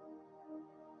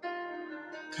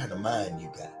 What kind of mind you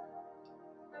got?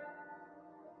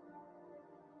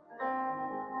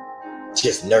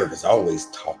 Just nervous, always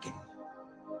talking.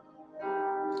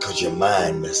 Because your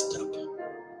mind messed up.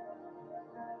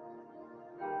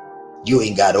 You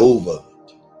ain't got over it.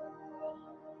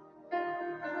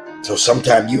 So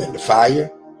sometimes you in the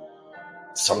fire.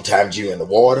 Sometimes you in the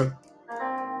water.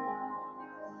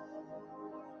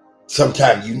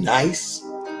 Sometimes you nice.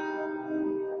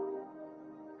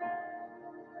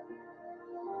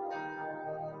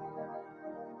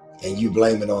 And you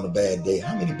blame it on a bad day.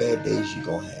 How many bad days you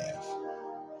gonna have?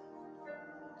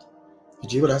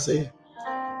 Did you hear what I said?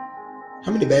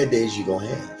 How many bad days you gonna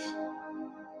have?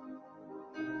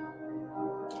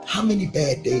 How many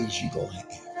bad days you gonna have?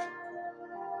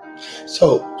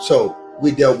 So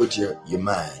we dealt with your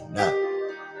mind. Now,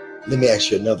 let me ask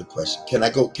you another question. Can I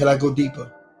go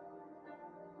deeper?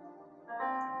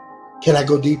 Can I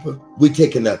go deeper? We're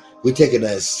taking an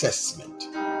assessment.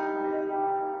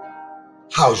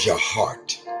 How's your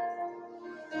heart?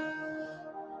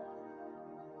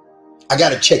 I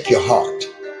gotta check your heart.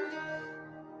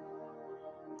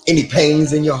 Any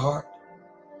pains in your heart?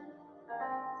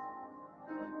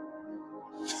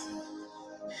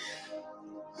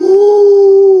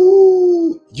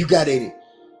 Ooh, you got any?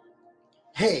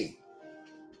 Hey,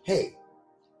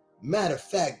 matter of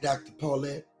fact, Dr.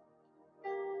 Paulette,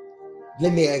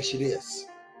 let me ask you this.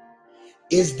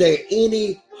 Is there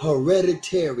any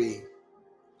hereditary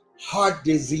heart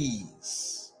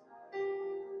disease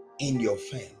in your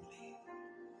family?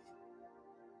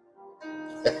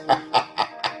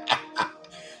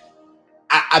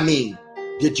 I mean,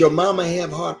 did your mama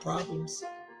have heart problems?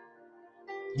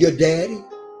 Your daddy?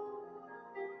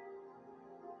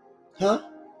 Huh?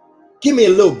 Give me a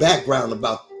little background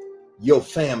about your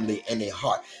family and their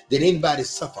heart. Did anybody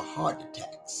suffer heart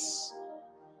attacks?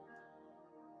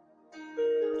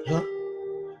 Huh?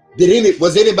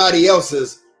 Was anybody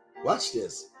else's, watch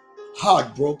this,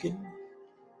 heart broken?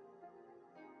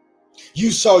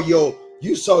 You saw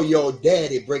your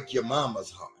daddy break your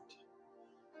mama's heart.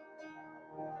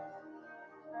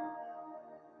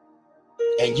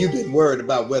 And you've been worried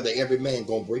about whether every man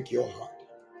gonna break your heart.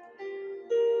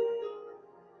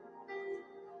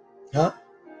 Huh?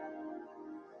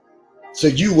 So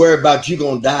you worry about you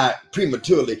gonna die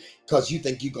prematurely because you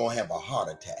think you're gonna have a heart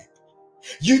attack.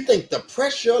 You think the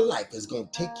pressure of life is gonna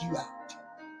take you out.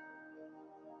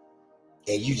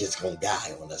 And you just gonna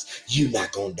die on us. You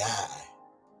not gonna die.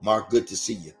 Mark, good to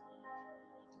see you.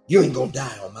 You ain't gonna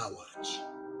die on my watch.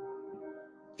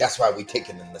 That's why we're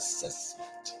taking an assessment.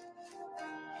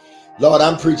 Lord,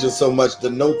 I'm preaching so much, the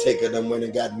note taker done went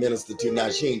and got ministered to. Now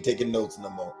she ain't taking notes no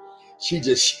more. She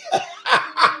just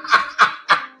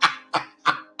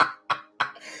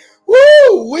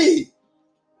woo-wee.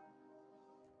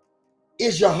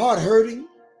 Is your heart hurting?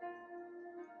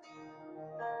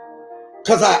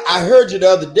 Because I heard you the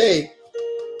other day.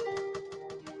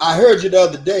 I heard you the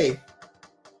other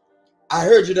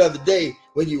day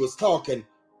when you was talking.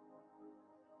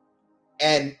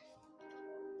 And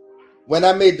when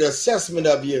I made the assessment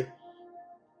of you,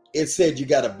 it said you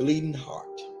got a bleeding heart.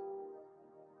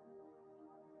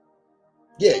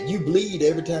 Yeah, you bleed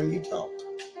every time you talk.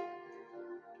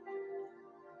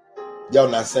 Y'all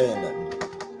not saying nothing.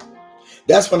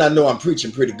 That's when I know I'm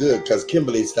preaching pretty good, because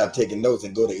Kimberly stopped taking notes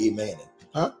and go to amen.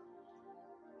 Huh?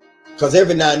 Because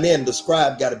every now and then the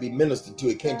scribe got to be ministered to.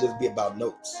 It can't just be about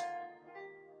notes.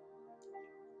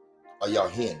 Are y'all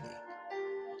hearing me?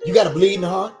 You got a bleeding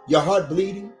heart? Your heart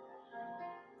bleeding?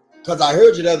 Because I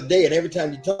heard you the other day, and every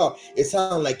time you talk, it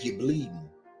sounds like you're bleeding.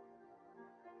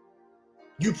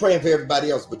 You praying for everybody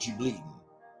else, but you bleeding.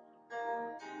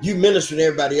 You ministering to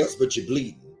everybody else, but you're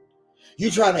bleeding.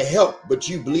 You trying to help, but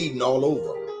you bleeding all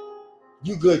over.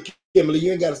 You good, Kimberly?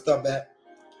 You ain't got to stop that.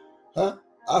 Huh?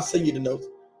 I'll send you the notes.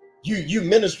 You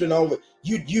ministering over.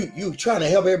 You trying to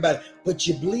help everybody, but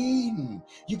you're bleeding.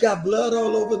 You got blood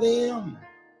all over them.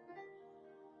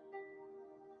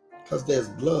 Because there's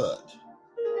blood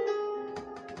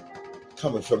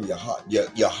coming from your heart.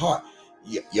 Your heart.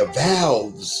 your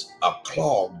valves are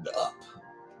clogged up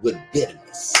with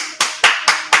bitterness.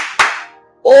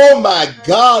 Oh my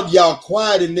God, y'all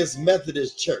quiet in this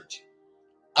Methodist church.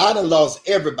 I done lost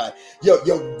everybody. Your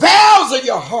valves of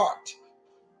your heart,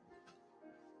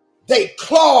 they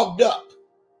clogged up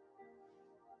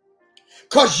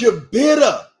because you're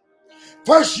bitter.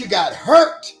 First you got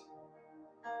hurt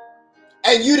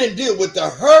and you didn't deal with the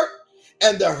hurt,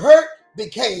 and the hurt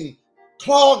became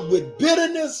clogged with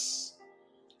bitterness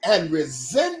and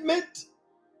resentment.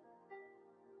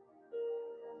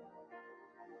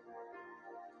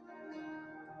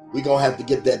 We're going to have to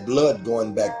get that blood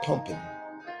going back pumping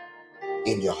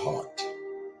in your heart.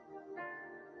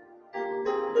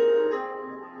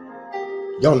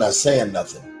 Y'all not saying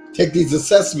nothing. Take these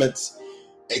assessments.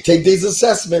 Take these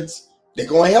assessments. They're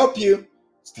going to help you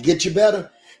to get you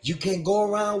better. You can't go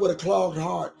around with a clogged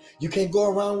heart. You can't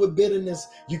go around with bitterness.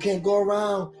 You can't go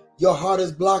around. Your heart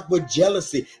is blocked with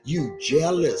jealousy. You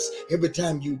jealous. Every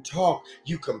time you talk,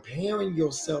 you comparing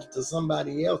yourself to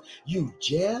somebody else. You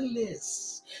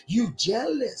jealous. You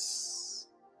jealous.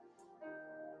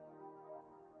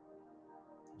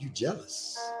 You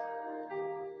jealous.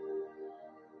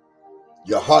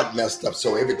 Your heart messed up.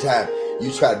 So every time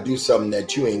you try to do something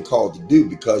that you ain't called to do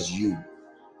because you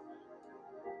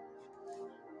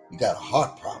got a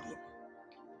heart problem.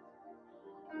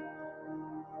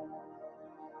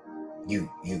 Your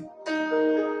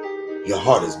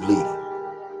heart is bleeding.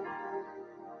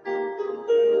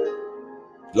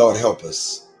 Lord, help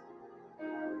us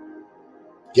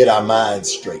get our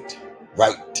minds straight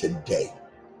right today.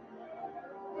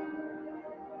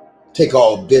 Take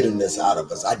all bitterness out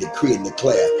of us. I decree and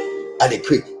declare, I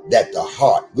decree that the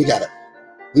heart, we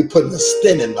putting a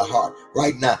stent in the heart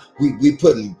right now.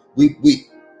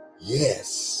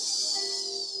 Yes.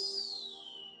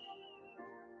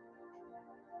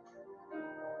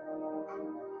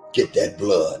 Get that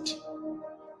blood.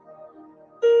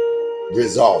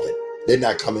 Resolve it. They're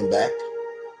not coming back.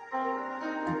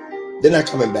 They're not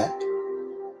coming back.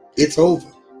 It's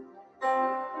over.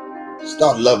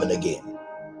 Start loving again.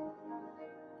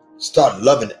 Start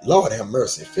loving it. Lord have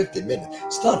mercy. 50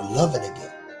 minutes. Start loving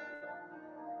again.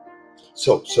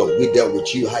 So we dealt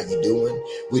with you, how you doing?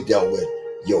 We dealt with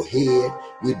your head.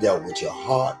 We dealt with your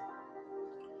heart.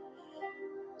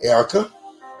 Erica,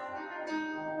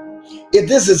 if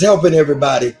this is helping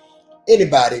everybody,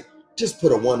 anybody, just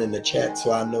put a 1 in the chat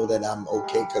so I know that I'm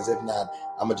okay. Because if not,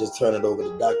 I'm going to just turn it over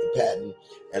to Dr. Patton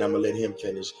and I'm going to let him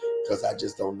finish because I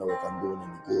just don't know if I'm doing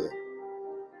any good.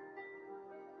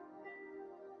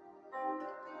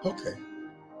 Okay.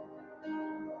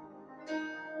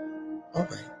 All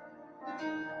right.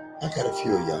 I got a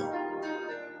few of y'all.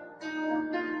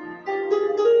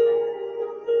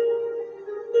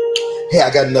 Hey, I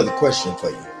got another question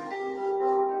for you.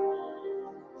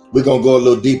 We're going to go a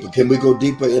little deeper. Can we go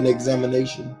deeper in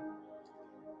examination?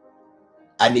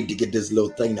 I need to get this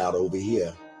little thing out over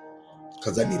here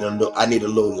because I need a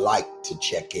little light to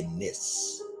check in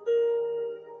this.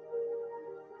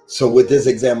 So with this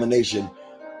examination,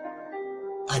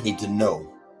 I need to know.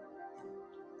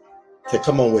 So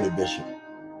come on with it, Bishop.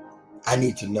 I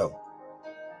need to know.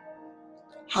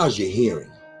 How's your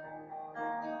hearing?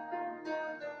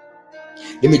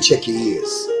 Let me check your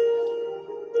ears.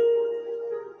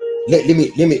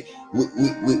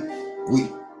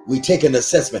 We take an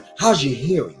assessment. How's your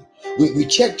hearing? We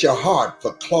checked your heart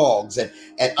for clogs and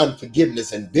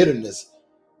unforgiveness and bitterness.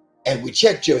 And we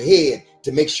checked your head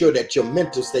to make sure that your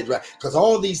mental state right. Because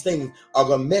all these things are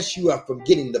going to mess you up from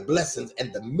getting the blessings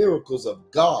and the miracles of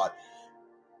God.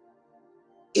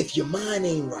 If your mind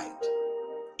ain't right,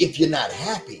 if you're not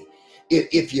happy,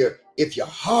 if your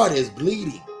heart is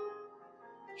bleeding,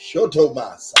 shoto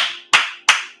masa.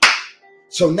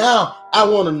 So now I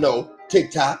want to know,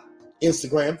 TikTok,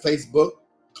 Instagram, Facebook,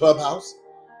 Clubhouse.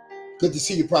 Good to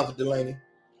see you, Prophet Delaney.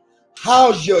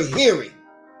 How's your hearing?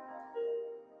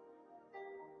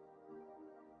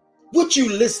 What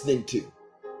you listening to?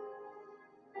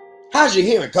 How's your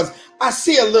hearing? Because I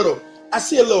see a little,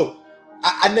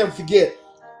 I never forget,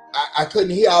 I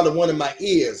couldn't hear out of one of my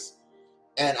ears.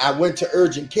 And I went to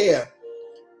urgent care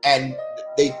and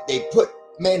they put,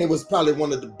 man, it was probably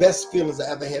one of the best feelings I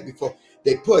ever had before.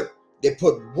 They put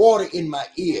water in my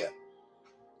ear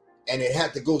and it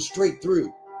had to go straight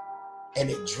through and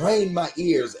it drained my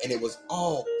ears and it was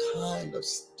all kind of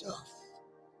stuff.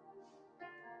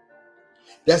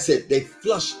 That's it. They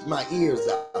flushed my ears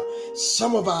out.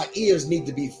 Some of our ears need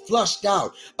to be flushed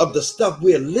out of the stuff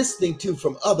we're listening to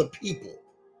from other people.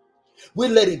 We're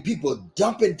letting people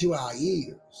dump into our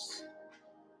ears.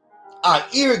 Our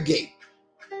ear gate.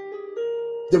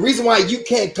 The reason why you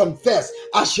can't confess,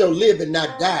 I shall live and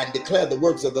not die and declare the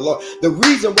works of the Lord. The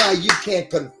reason why you can't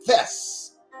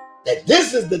confess that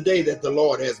this is the day that the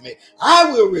Lord has made. I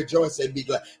will rejoice and be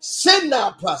glad. Send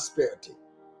out prosperity.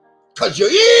 Because your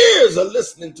ears are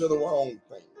listening to the wrong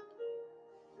thing.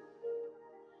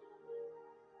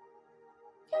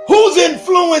 Who's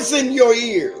influencing your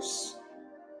ears?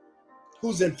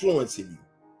 Who's influencing you?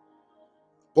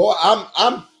 Boy,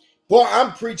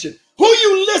 I'm preaching. Who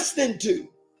you listening to?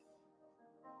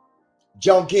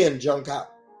 Junk in, junk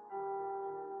out.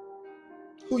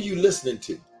 Who you listening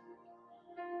to?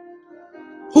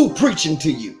 Who preaching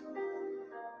to you?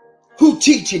 Who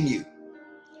teaching you?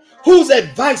 Whose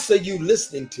advice are you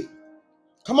listening to?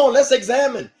 Come on, let's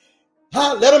examine.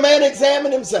 Let a man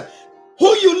examine himself. Who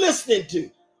you listening to?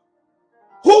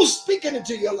 Who's speaking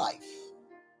into your life?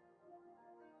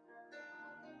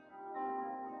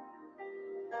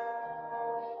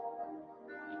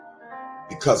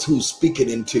 Because who's speaking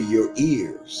into your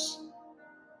ears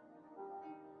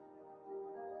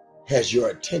has your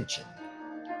attention.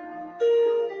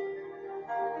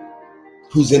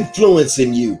 Who's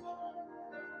influencing you?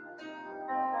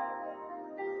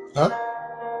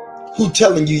 Who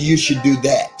telling you you should do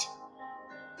that?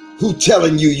 Who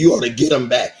telling you you ought to get them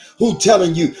back? Who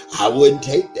telling you I wouldn't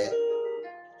take that?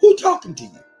 Who talking to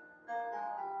you?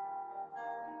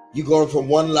 You going from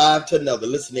one live to another.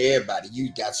 Listen to everybody.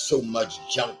 You got so much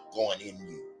junk going in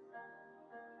you.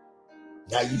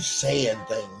 Now you saying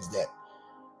things that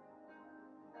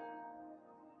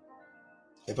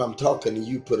if I'm talking to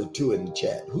you, put a 2 in the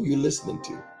chat. Who you listening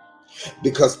to?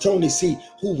 Because Tony, see,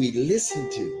 who we listen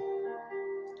to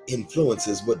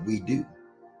influences what we do.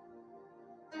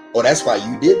 Oh, that's why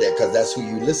you did that, because that's who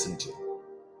you listen to.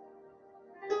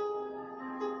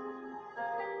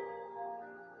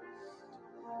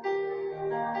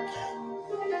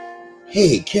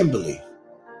 Hey, Kimberly,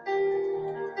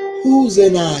 who's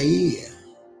in our ear?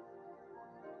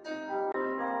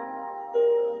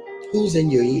 Who's in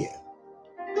your ear?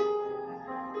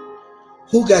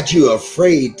 Who got you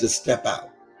afraid to step out?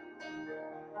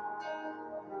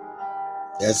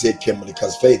 That's it, Kimberly,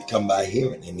 because faith come by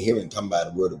hearing, and hearing come by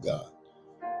the word of God.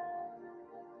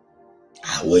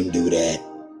 I wouldn't do that.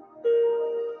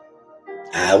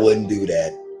 I wouldn't do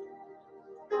that.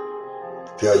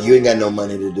 Girl, you ain't got no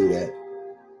money to do that.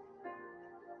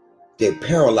 They're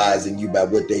paralyzing you by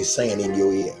what they're saying in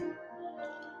your ear.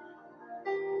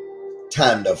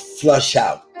 Time to flush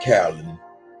out, Carolyn.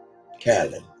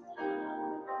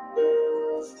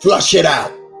 Flush it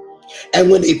out.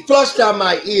 And when they flushed out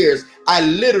my ears, I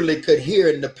literally could hear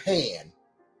in the pan,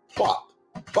 plop,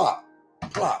 plop,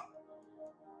 plop.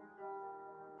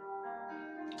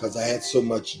 Because I had so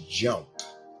much junk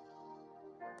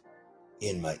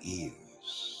in my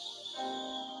ears.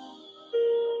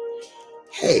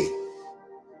 Hey,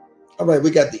 all right, we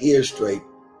got the ears straight.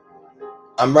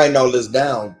 I'm writing all this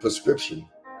down, prescription.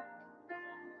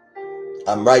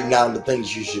 I'm writing down the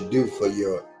things you should do for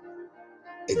your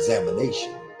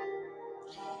examination.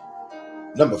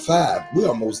 Number 5, we're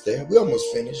almost there. We're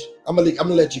almost finished. I'm gonna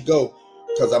let you go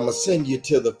because I'm gonna send you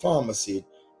to the pharmacy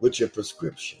with your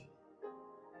prescription.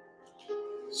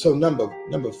 So number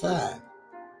 5,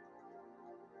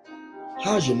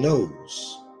 how's your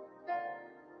nose?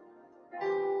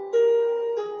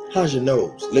 How's your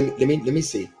nose? Let me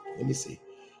see.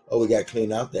 Oh, we gotta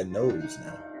clean out that nose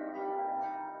now.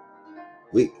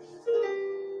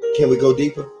 Can we go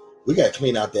deeper? We gotta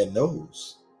clean out that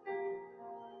nose.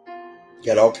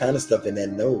 Got all kind of stuff in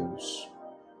that nose.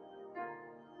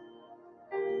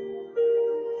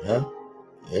 Huh?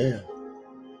 Yeah.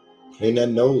 Clean that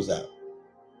nose out.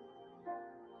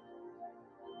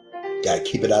 Gotta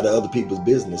keep it out of other people's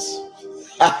business.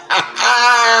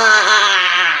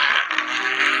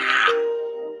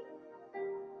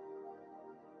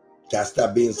 Gotta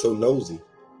stop being so nosy.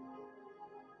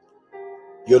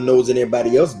 Your nose in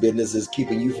everybody else's business is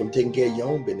keeping you from taking care of your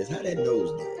own business. How that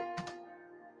nose doing?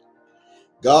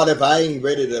 God, if I ain't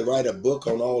ready to write a book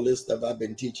on all this stuff I've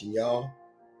been teaching y'all.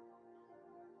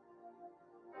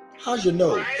 How's your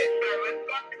nose? Write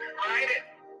it.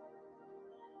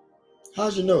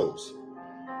 How's your nose?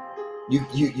 You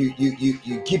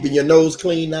keeping your nose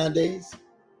clean nowadays?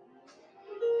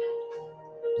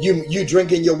 You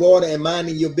drinking your water and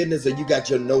minding your business, or you got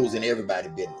your nose in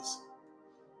everybody's business?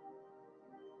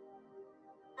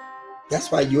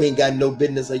 That's why you ain't got no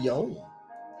business of your own.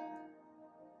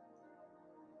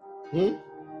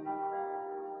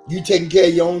 You taking care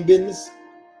of your own business?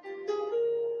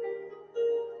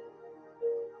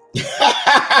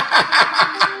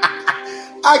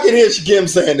 I can hear Shakim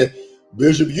saying that,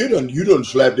 Bishop, you done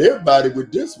slapped everybody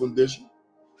with this one, Bishop.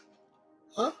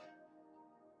 Huh?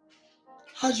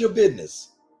 How's your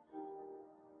business?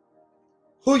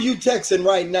 Who you texting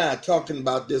right now talking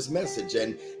about this message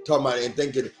and talking about and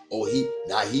thinking, oh, he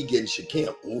getting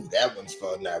Shakim. Oh, that one's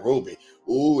for Nairobi.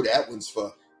 Oh, that one's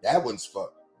for,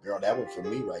 girl, that one for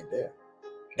me right there.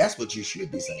 That's what you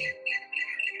should be saying.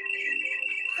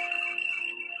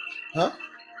 Huh?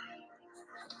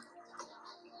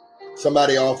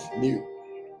 Somebody off mute.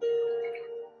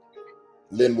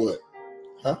 Linwood.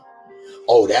 Huh?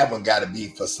 Oh, that one gotta be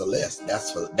for Celeste.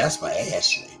 That's for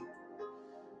Ashley.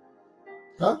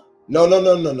 Huh?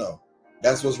 No.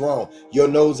 That's what's wrong. Your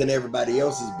nose in everybody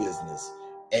else's business,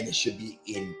 and it should be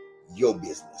in your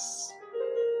business.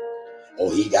 Oh,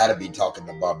 he gotta be talking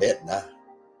to Barbette now.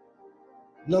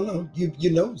 No,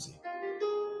 you nosy.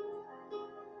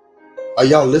 Are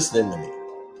y'all listening to me?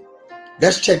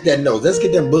 Let's check that nose. Let's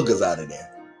get them boogers out of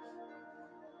there.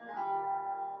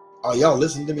 Are y'all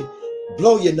listening to me?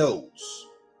 Blow your nose.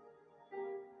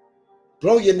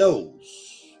 Blow your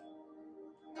nose.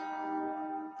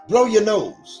 Blow your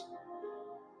nose.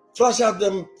 Flush out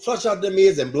them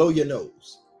ears and blow your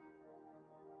nose.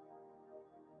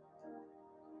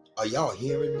 Are y'all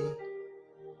hearing me?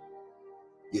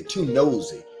 You're too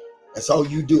nosy. That's all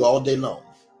you do all day long.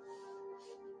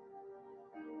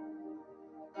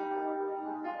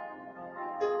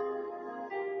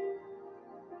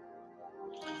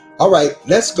 All right,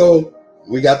 let's go.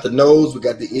 We got the nose, we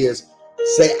got the ears.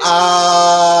 Say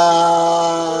ah,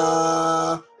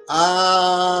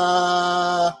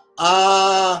 ah,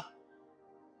 ah.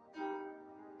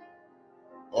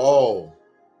 Oh,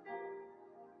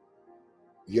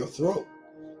 your throat.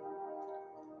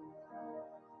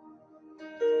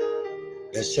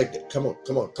 Let's check that. Come on.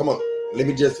 Let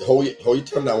me just hold your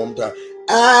tongue down one more time.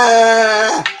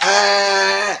 Ah,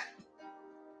 ah.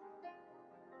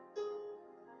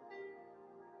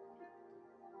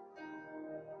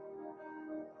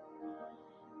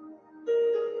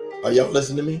 Are y'all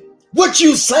listening to me? What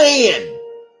you saying?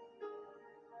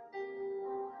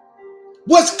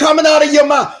 What's coming out of your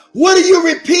mouth? What are you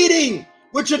repeating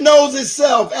with your nose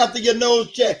itself after your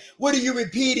nose check? What are you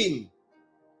repeating?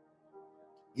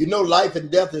 You know life and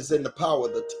death is in the power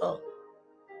of the tongue.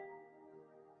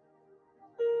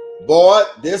 Boy,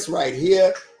 this right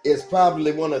here is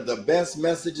probably one of the best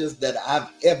messages that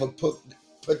I've ever put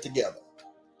together.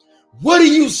 What are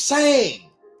you saying?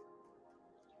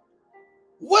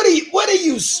 What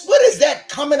is that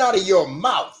coming out of your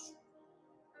mouth?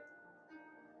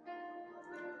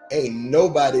 Ain't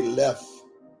nobody left.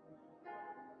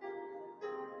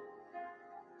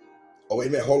 Oh, wait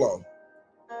a minute, hold on.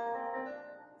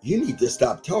 You need to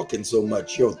stop talking so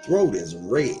much. Your throat is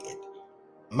red.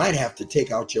 Might have to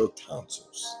take out your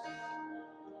tonsils.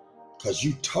 Because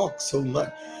you talk so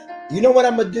much. You know what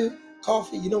I'm going to do,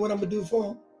 Coffee? You know what I'm going to do for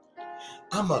them?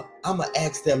 I'm going to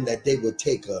ask them that they would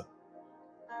take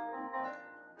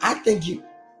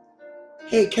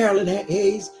hey, Carolyn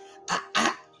Hayes,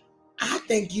 I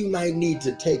think you might need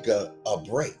to take a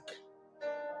break.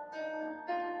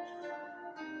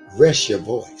 Rest your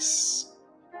voice.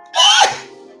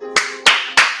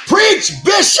 Preach,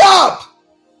 Bishop!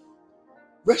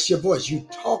 Rest your voice. You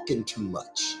talking too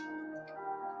much.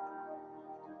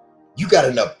 You got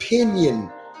an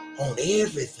opinion on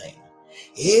everything.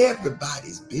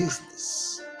 Everybody's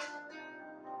business.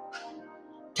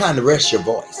 Time to rest your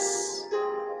voice.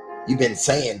 You've been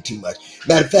saying too much.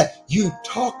 Matter of fact, you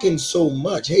talking so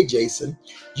much. Hey, Jason,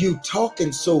 you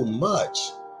talking so much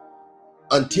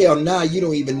until now you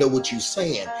don't even know what you're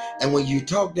saying. And when you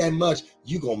talk that much,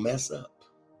 you're going to mess up.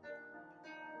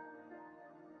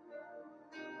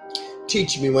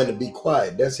 Teach me when to be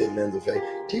quiet. That's it, Lindsay Faye.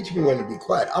 Teach me when to be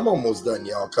quiet. I'm almost done,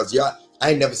 y'all, because y'all,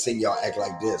 I ain't never seen y'all act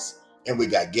like this. And we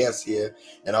got guests here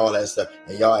and all that stuff.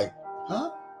 And y'all like,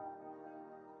 huh?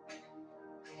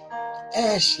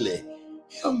 Ashley,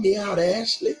 help me out,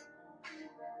 Ashley.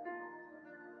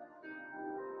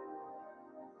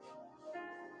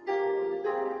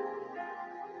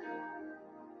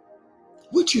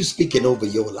 What you speaking over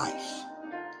your life?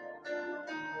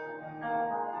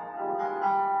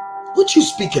 What you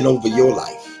speaking over your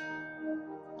life?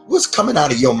 What's coming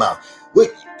out of your mouth?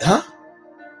 What, huh?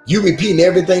 You repeating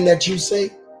everything that you say?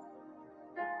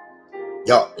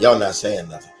 Y'all not saying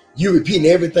nothing. You repeating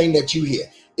everything that you hear.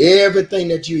 Everything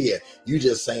that you hear, you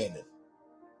just saying it.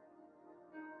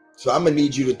 So I'm going to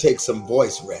need you to take some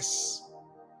voice rests.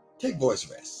 Take voice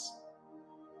rests.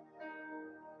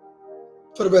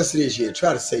 For the rest of this year,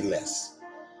 try to say less.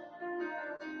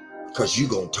 Because you're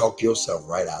going to talk yourself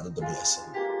right out of the blessing.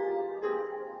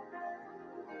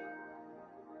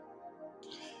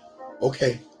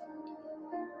 Okay.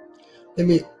 Let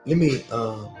me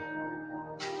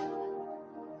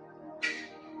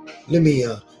Let me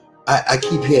I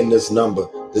keep hearing this number,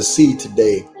 the seed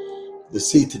today,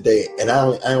 and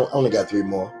I only got 3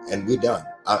 more and we're done.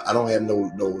 I don't have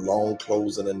no long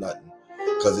closing or nothing.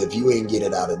 Because if you ain't get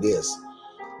it out of this,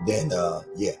 then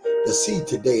yeah, the seed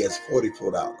today is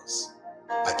 $44.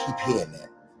 I keep hearing that.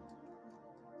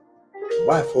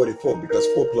 Why 44? Because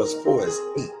 4 plus 4 is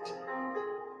 8.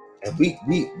 And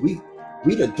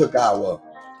we done took our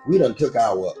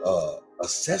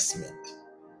assessment,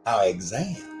 our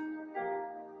exam,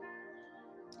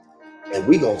 and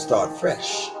we gonna start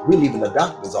fresh. We leaving the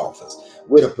doctor's office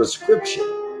with a prescription.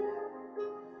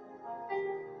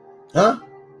 Huh?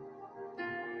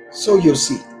 So you'll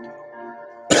see.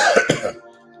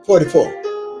 44.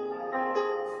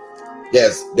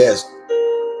 There's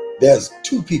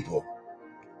 2 people.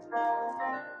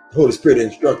 The Holy Spirit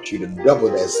instructs you to double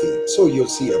that seed. So you'll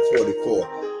see a 44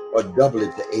 or double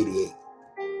it to 88.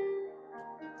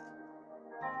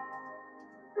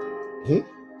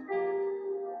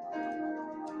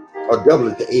 Or double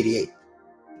it to 88.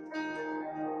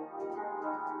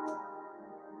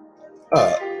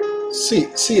 See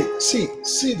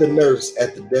the nurse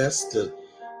at the desk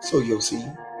so you'll see.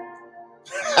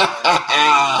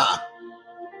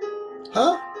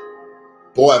 Huh?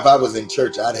 Boy, if I was in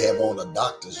church, I'd have on a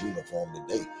doctor's uniform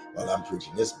today while I'm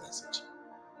preaching this message.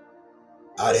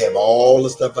 I'd have all the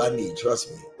stuff I need.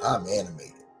 Trust me, I'm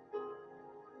animated.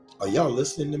 Are y'all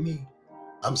listening to me?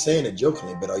 I'm saying it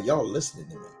jokingly, but are y'all listening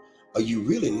to me? Are you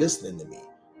really listening to me?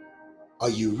 Are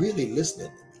you really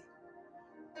listening to me?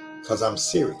 Because I'm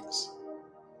serious.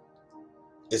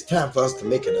 It's time for us to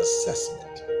make an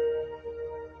assessment.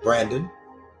 Brandon,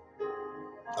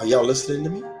 are y'all listening to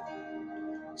me?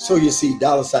 So you see,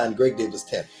 $ Greg Davis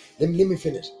 10. Let me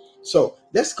finish. So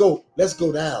let's go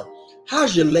down.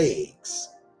 How's your legs?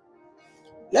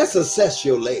 Let's assess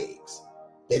your legs.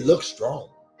 They look strong.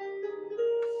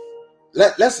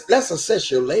 Let's assess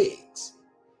your legs.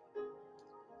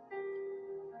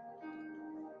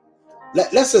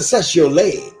 Let's assess your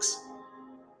legs.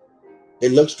 They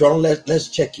look strong. Let's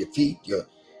check your feet.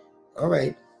 All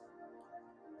right.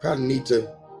 Probably need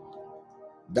to.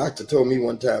 Doctor told me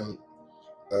one time,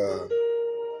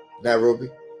 Nairobi,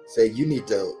 say you need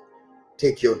to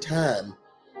take your time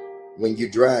when you're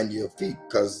drying your feet,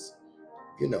 because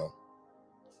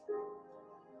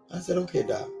I said, okay,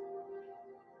 doc.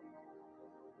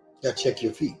 Gotta check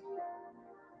your feet.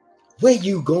 Where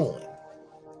you going?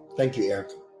 Thank you,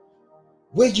 Erica.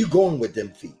 Where you going with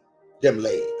them feet, them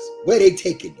legs? Where they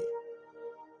taking you?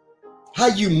 How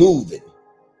you moving?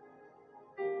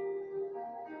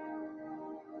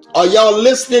 Are y'all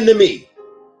listening to me?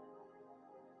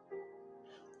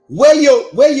 Where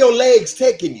your legs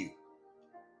taking you?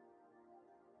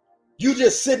 You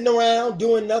just sitting around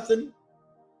doing nothing?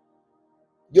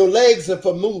 Your legs are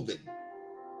for moving.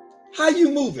 How you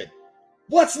moving?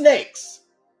 What's next?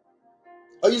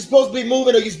 Are you supposed to be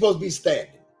moving or are you supposed to be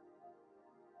standing?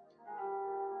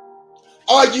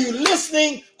 Are you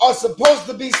listening or supposed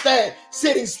to be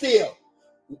sitting still?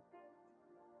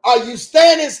 Are you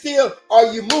standing still or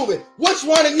are you moving? Which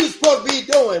one are you supposed to be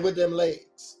doing with them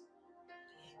legs?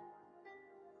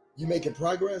 You making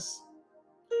progress?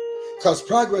 Because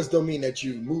progress don't mean that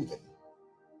you moving.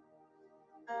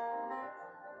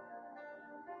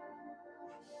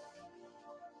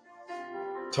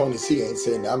 Tony C ain't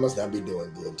saying that. I must not be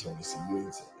doing good, Tony C. You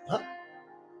ain't saying, huh?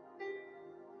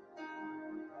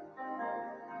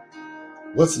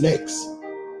 What's next?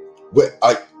 What,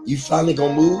 are you finally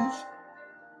gonna move?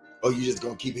 Or you just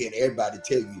gonna keep hearing everybody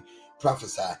tell you,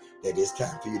 prophesy that it's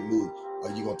time for you to move? Or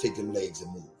you gonna take them legs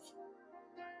and move?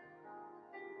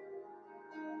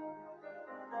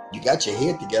 You got your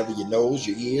head together, your nose,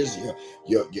 your ears,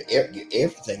 your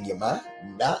everything, your mind.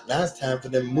 Now it's time for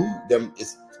them to move.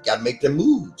 It's got to make them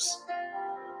moves.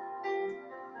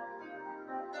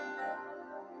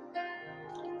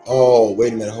 Oh,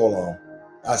 wait a minute, hold on.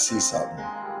 I see something.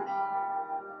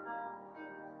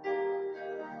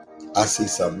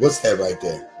 What's that right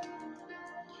there?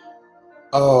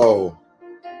 Oh,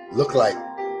 look like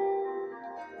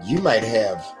you might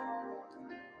have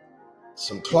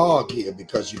some clog here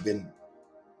because you've been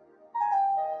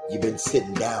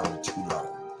sitting down too long.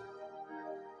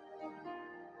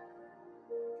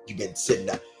 You've been sitting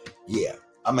down. Yeah,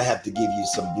 I'm gonna have to give you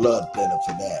some blood thinner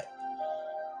for that.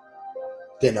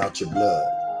 Thin out your blood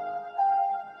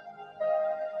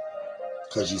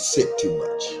because you sit too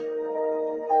much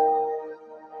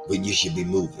when you should be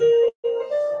moving.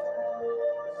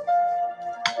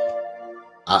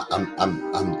 I'm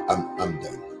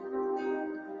done.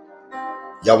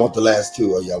 Y'all want the last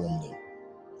 2 or y'all want to?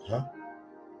 Huh?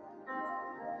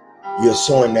 You're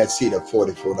sowing that seed of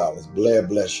 $44. Blair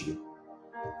bless you.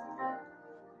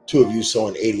 2 of you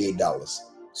sowing $88.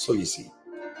 Sow your seed.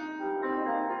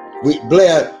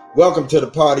 Blair, welcome to the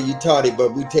party. You tardy,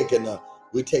 but we taking an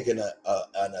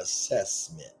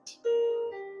assessment.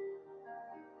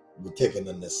 We're taking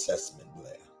an assessment,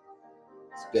 Blair.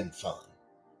 It's been fun.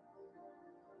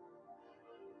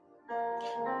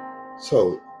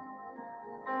 So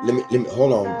let me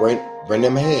hold on. Bring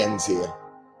them hands here.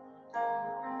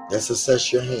 Let's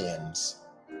assess your hands.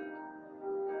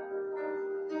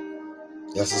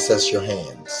 Let's assess your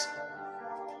hands.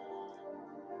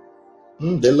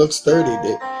 They look sturdy.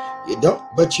 You don't,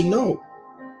 but you know,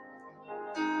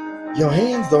 your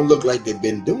hands don't look like they've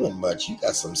been doing much. You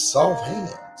got some soft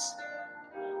hands.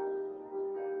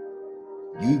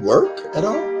 You work at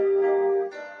all?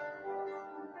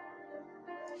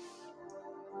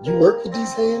 You work with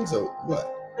these hands or what?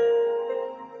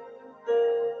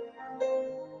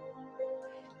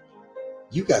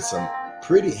 You got some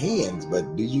pretty hands,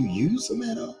 but do you use them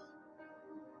at all?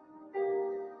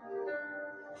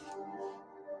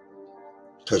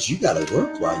 Because you got to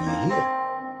work while you're here.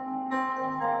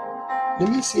 Let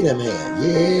me see them hands.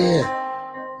 Yeah.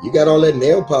 You got all that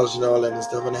nail polish and all that and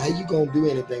stuff. And how you going to do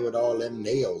anything with all them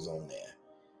nails on there?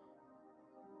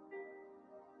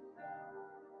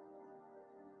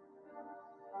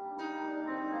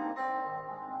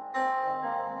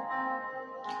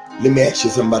 Let me ask you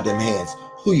something about them hands.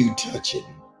 Who you touching?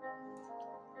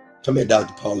 Come here,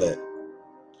 Dr. Paulette.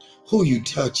 Who you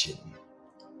touching?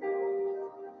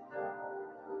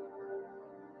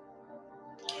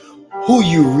 Who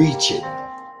you reaching?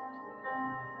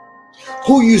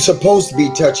 Who you supposed to be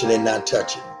touching and not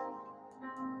touching?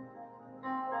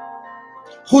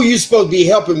 Who you supposed to be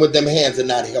helping with them hands and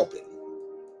not helping?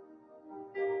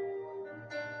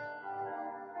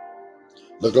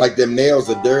 Look like them nails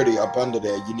are dirty up under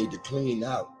there. You need to clean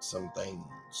out some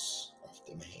things off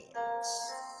them hands.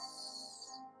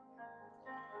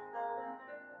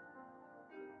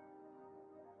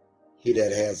 He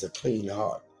that has a clean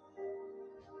heart,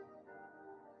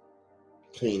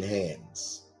 clean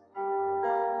hands.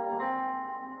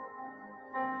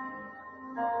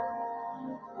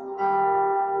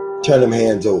 Turn them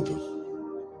hands over.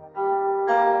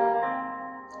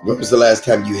 When was the last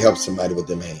time you helped somebody with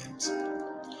them hands?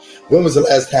 When was the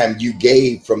last time you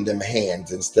gave from them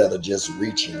hands instead of just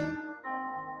reaching?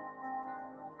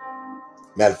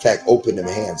 Matter of fact, open them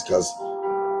hands, because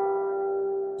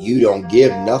you don't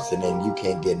give nothing and you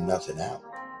can't get nothing out.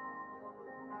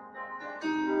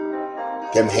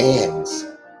 Them hands.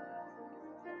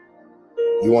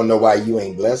 You want to know why you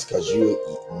ain't blessed? Because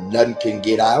nothing can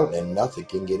get out and nothing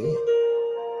can get in.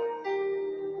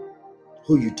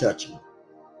 Who you touching?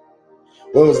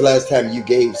 When was the last time you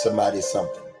gave somebody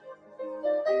something?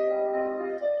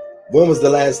 When was the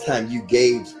last time you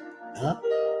gave?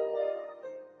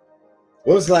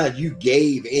 When was the last time you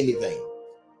gave anything?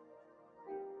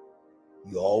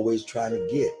 You're always trying to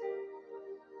get,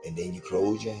 and then you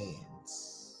close your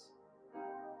hands.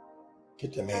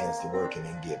 Get them hands to working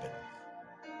and giving.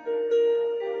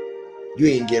 You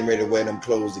ain't getting ready to wear them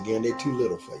clothes again. They're too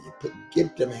little for you.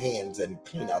 Get them hands and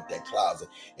clean out that closet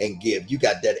and give. You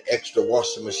got that extra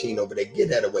washing machine over there. Get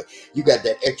that away. You got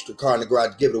that extra car in the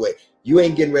garage. Give it away. You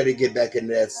ain't getting ready to get back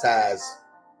into that size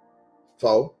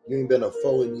 4. You ain't been a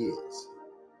 4 in years.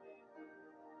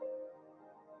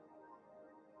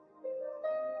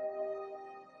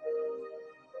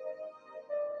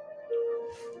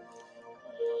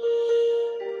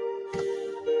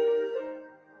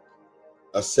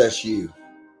 Assess you.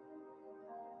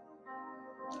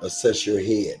 Assess your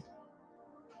head.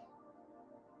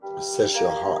 Assess your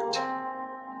heart.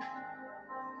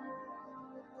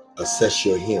 Assess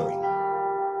your hearing.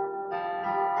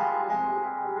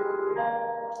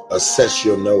 Assess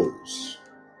your nose.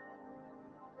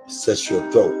 Assess your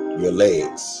throat, your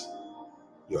legs,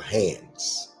 your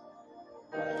hands.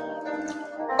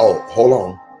 Oh, hold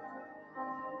on.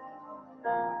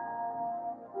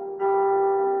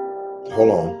 Hold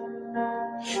on.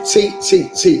 See,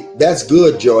 that's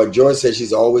good, Joy. Joy says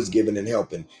she's always giving and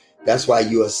helping. That's why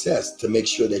you assess, to make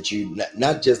sure that you,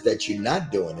 not just that you're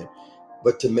not doing it,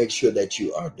 but to make sure that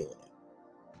you are doing it.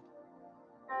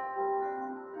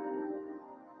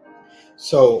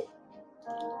 So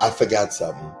I forgot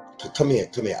something. Come here.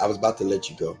 I was about to let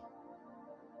you go.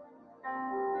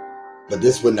 But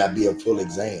this would not be a full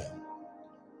exam.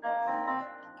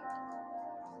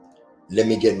 Let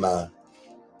me get my,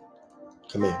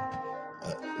 come here.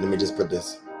 Let me just put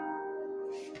this.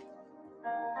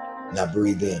 Now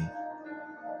breathe in.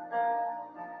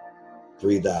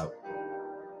 Breathe out.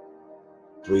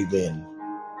 Breathe in.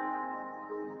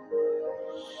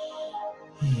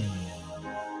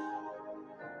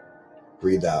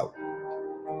 breathe out.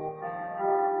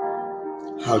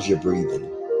 How's your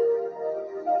breathing?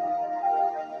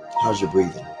 How's your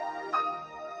breathing?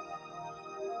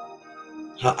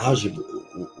 How's your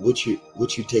what you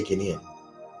taking in?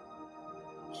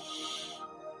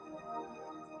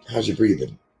 How's your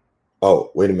breathing?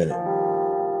 Oh, wait a minute.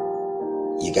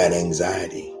 You got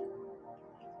anxiety.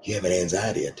 You having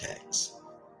anxiety attacks.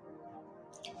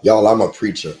 Y'all, I'm a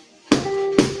preacher.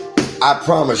 I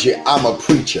promise you, I'm a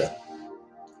preacher.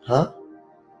 Huh?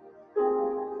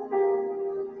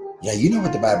 Yeah, you know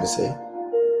what the Bible said.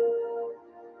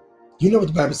 You know what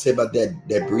the Bible said about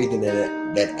that breathing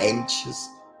and that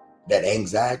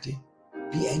anxiety?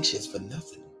 Be anxious for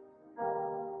nothing.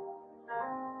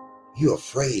 You're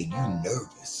afraid, you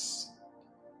nervous.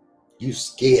 You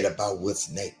scared about what's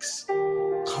next.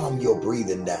 Calm your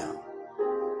breathing down.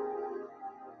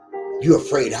 You're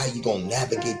afraid how you gonna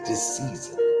navigate this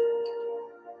season.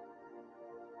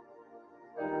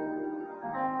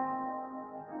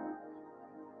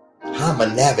 How I'ma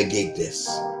navigate this?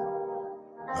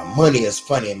 My money is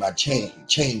funny and my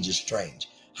change is strange.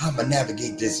 How I'ma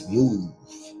navigate this move?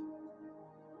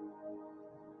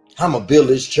 How I'ma build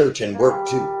this church and work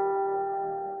too?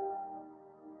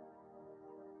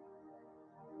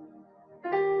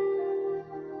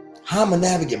 How I'ma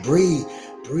navigate? Breathe.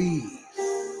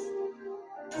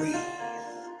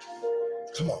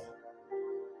 Come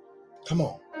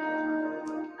on.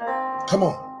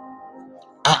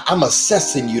 I'm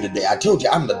assessing you today. I told you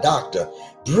I'm the doctor.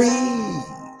 Breathe.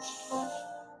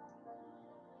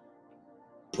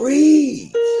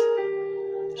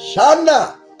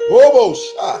 Shanda. Bobo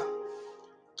Sha.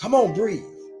 Come on, breathe.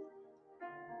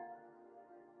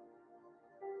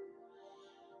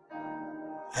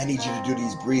 I need you to do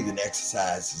these breathing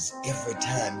exercises every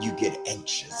time you get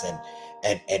anxious and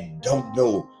don't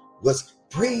know what's.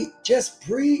 Breathe. Just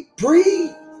breathe.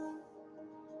 Breathe.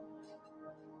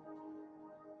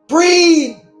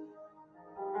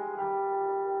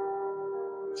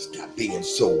 Stop being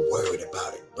so worried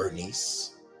about it,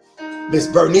 Bernice. Miss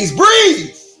Bernice,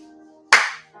 breathe.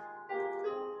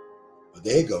 Well,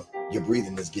 there you go. Your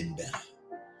breathing is getting better.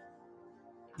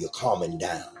 You're calming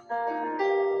down.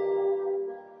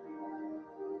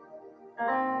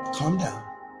 Calm down.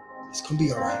 It's going to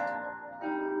be all right.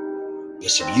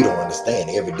 Bishop, you don't understand.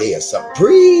 Every day is something.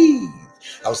 Breathe.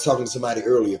 I was talking to somebody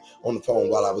earlier on the phone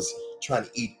while I was trying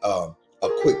to eat a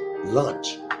quick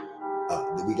lunch.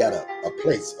 We got a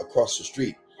place across the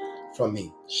street from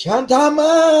me.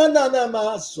 Shantama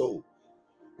Nanamaso.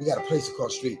 We got a place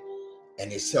across the street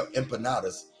and they sell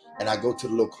empanadas. And I go to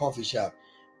the little coffee shop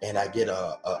and I get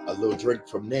a little drink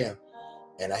from there.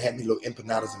 And I had me little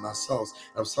empanadas in my sauce.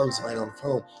 And I was talking to somebody on the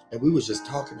phone and we was just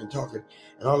talking. And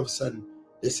all of a sudden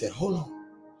they said, hold on.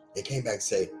 They came back and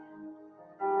said,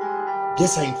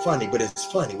 this ain't funny, but it's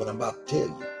funny what I'm about to tell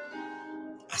you.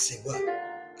 I said, what?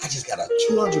 I just got a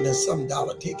 $200 and some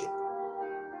ticket.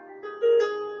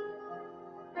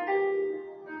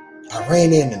 I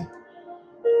ran in and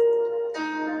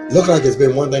looked like it's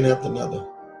been one thing after another.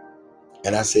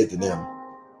 And I said to them,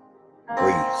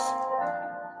 breathe.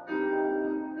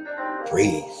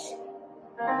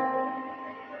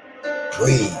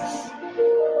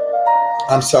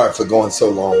 I'm sorry for going so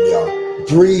long, y'all.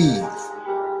 Breathe.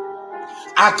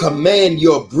 I command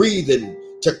your breathing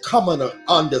to come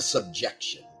under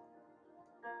subjection.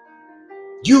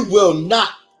 You will not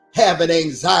have an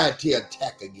anxiety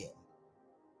attack again.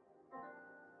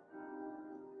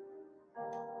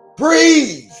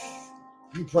 Breathe.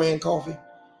 You praying coffee?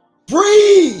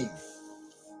 Breathe.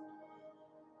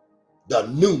 The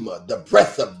pneuma, the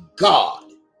breath of God.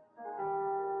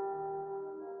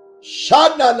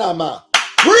 Shadanama.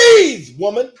 Breathe,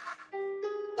 woman.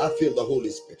 I feel the Holy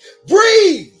Spirit.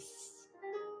 Breathe.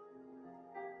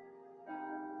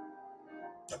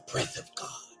 The breath of God.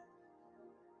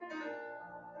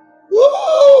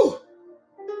 Woo!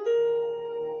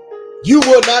 You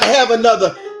will not have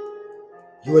another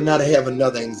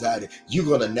anxiety. You're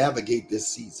going to navigate this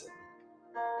season.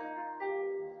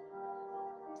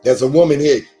 There's a woman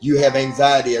here, you have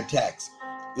anxiety attacks.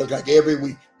 Look like every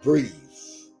week. Breathe.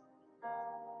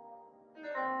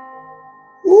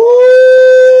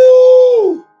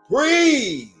 Woo!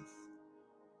 Breathe.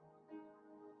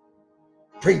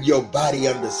 Bring your body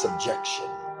under subjection.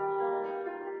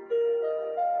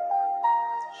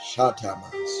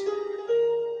 Shatamas.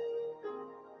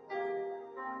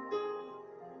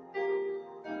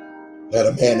 Let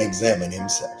a man examine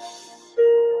himself.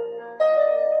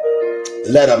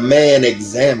 Let a man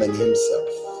examine himself.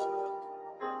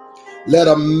 Let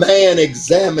a man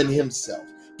examine himself.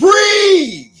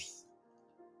 Breathe.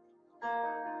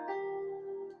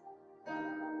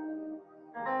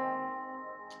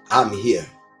 I'm here.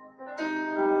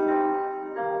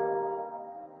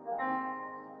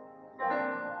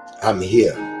 I'm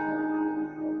here.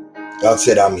 God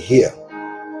said, I'm here.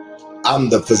 I'm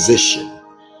the physician.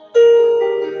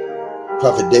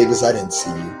 Prophet Davis, I didn't see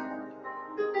you.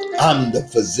 I'm the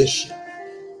physician.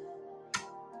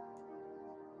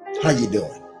 How you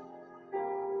doing?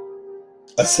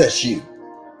 Assess you.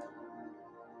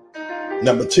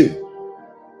 Number 2,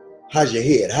 how's your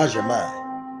head? How's your mind?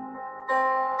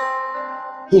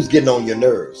 Who's getting on your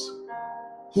nerves?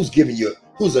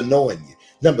 Who's annoying you?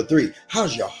 Number 3,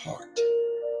 how's your heart?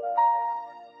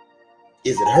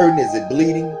 Is it hurting? Is it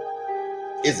bleeding?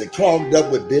 Is it clogged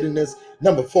up with bitterness?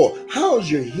 Number 4,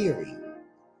 how's your hearing?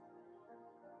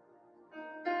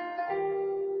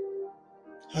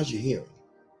 How's your hearing?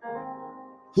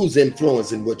 Who's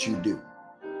influencing what you do?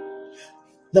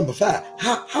 Number 5,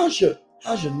 how's your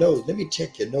nose? Let me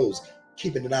check your nose.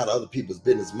 Keeping it out of other people's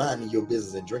business, minding your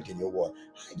business and drinking your water.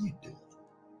 How you doing?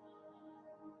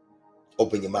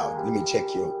 Open your mouth. Let me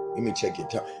check your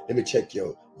tongue. Let me check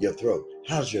your throat.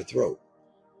 How's your throat?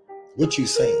 What you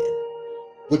saying?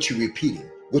 What you repeating?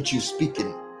 What you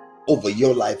speaking over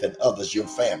your life and others, your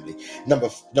family? Number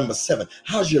 7,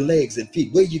 how's your legs and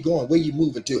feet? Where you going? Where you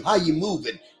moving to? How you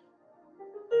moving?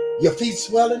 Your feet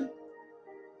swelling?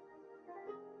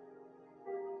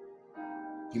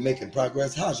 You making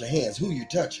progress? How's your hands? Who you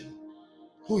touching?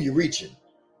 Who you reaching?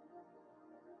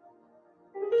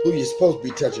 Who you supposed to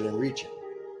be touching and reaching?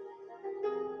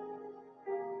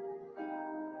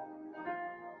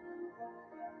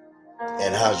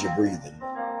 And how's your breathing?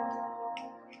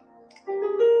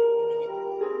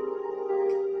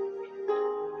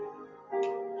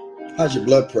 How's your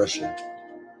blood pressure?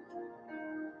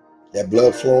 That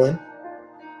blood flowing?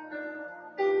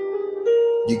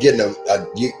 You getting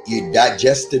you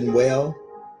digesting well?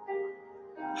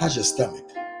 How's your stomach?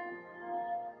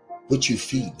 What you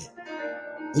feeding it?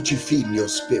 What you feeding your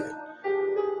spirit?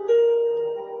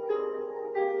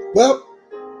 Well,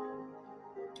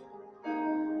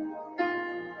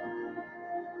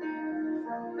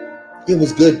 it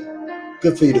was good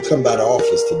for you to come by the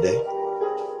office today.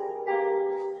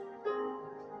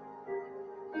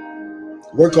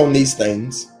 Work on these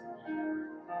things.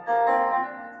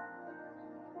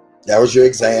 That was your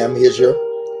exam. Here's your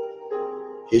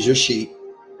sheet.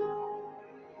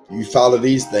 You follow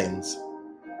these things,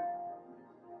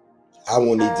 I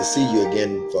won't need to see you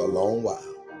again for a long while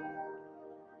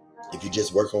if you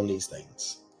just work on these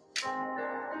things.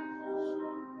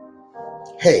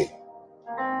 Hey.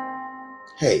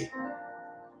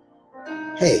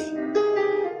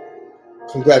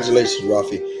 Congratulations,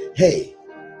 Rafi. Hey.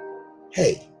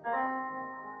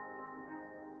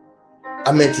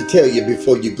 I meant to tell you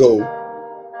before you go.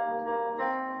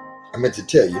 I meant to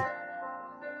tell you.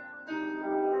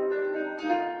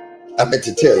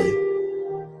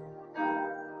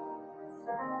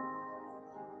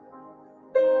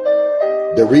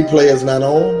 The replay is not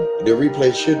on. The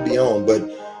replay should be on, but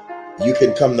you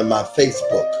can come to my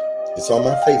Facebook. It's on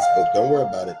my Facebook. Don't worry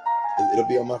about it. It'll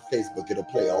be on my Facebook. It'll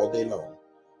play all day long.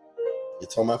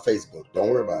 It's on my Facebook. Don't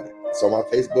worry about it. It's on my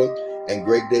Facebook and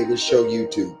Greg Davis Show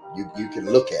YouTube. You can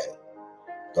look at it.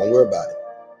 Don't worry about it.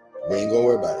 We ain't gonna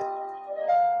worry about it.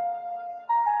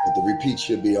 But the repeat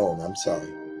should be on. I'm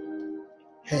sorry.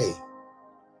 Hey,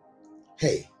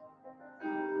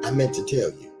 I meant to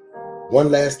tell you. One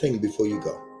last thing before you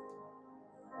go.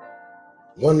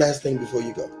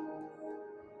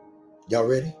 Y'all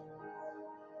ready?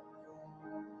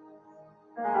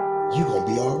 You gonna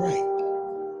be all right.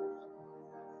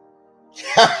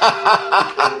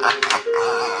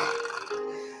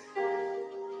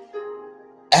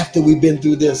 After we've been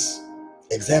through this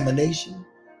examination,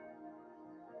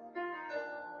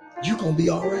 you gonna be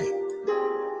all right.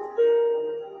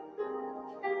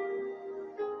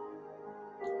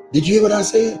 Did you hear what I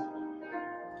said?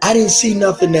 I didn't see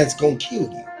nothing that's gonna kill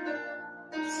you.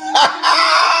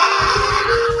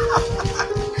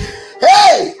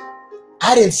 Hey!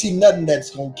 I didn't see nothing that's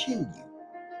gonna kill you.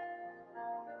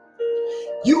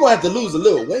 You're gonna have to lose a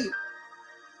little weight.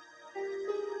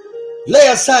 Lay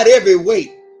aside every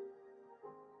weight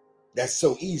that's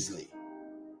so easily.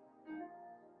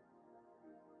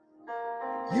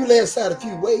 You lay aside a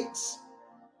few weights.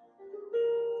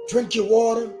 Drink your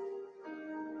water.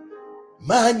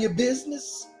 Mind your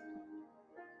business.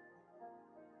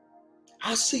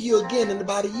 I'll see you again in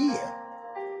about a year.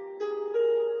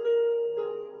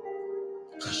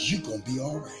 Because you're going to be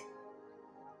all right.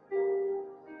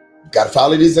 You got to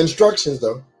follow these instructions,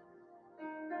 though.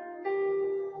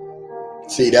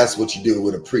 See, that's what you do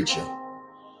with a preacher.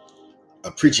 A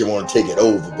preacher want to take it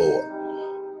overboard.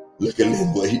 Look at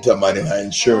Linwood. He talking about how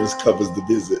insurance covers the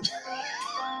visit.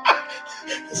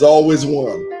 There's always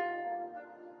one.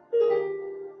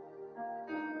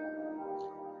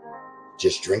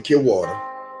 Just drink your water.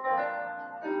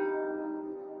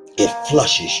 It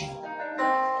flushes you.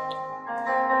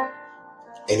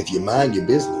 And if you mind your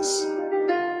business,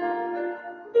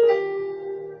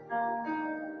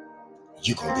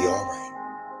 you're going to be all right.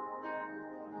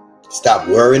 Stop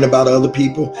worrying about other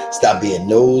people. Stop being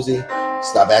nosy.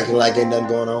 Stop acting like ain't nothing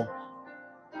going on.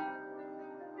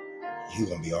 You're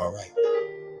going to be all right.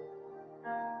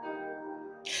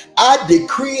 I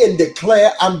decree and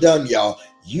declare, I'm done, y'all.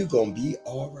 You're going to be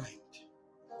all right.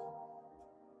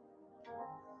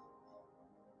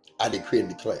 I decree and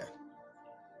declare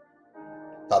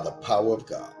by the power of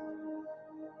God,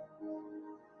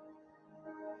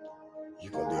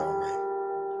 you're going to be all right.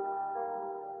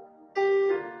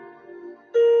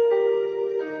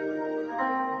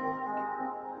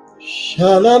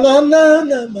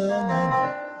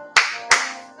 Sha-na-na-na-na-na-na.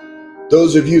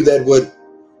 Those of you that would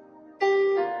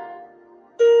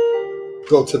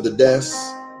go to the desk,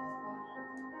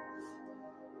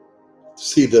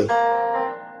 see the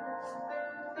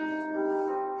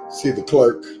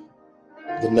clerk,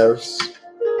 the nurse,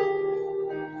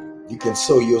 you can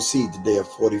sow your seed today of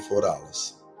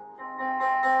 $44.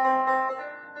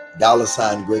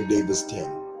 $ Greg Davis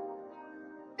 10.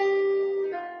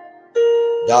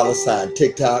 $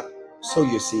 TikTok, sow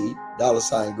your seed.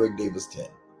 $ Greg Davis 10.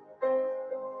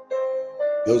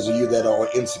 Those of you that are on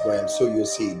Instagram, sow your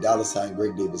seed. $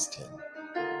 Greg Davis 10.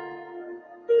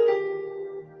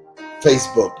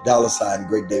 Facebook, $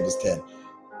 Greg Davis 10.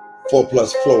 4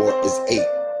 plus floor is 8.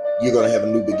 You're going to have a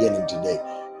new beginning today.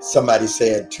 Somebody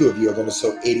said 2 of you are going to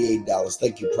sow $88.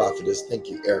 Thank you, Prophetess. Thank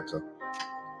you, Erica.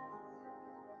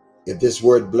 If this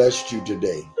word blessed you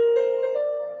today,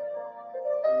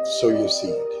 sow your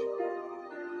seed.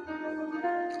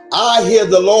 I hear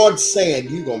the Lord saying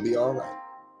you're going to be all right.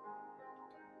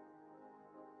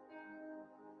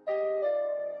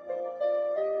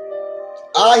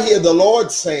 I hear the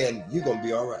Lord saying you're going to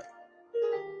be all right.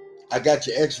 I got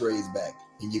your x-rays back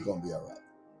and you're going to be all right.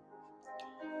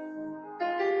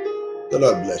 The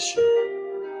Lord bless you.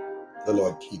 The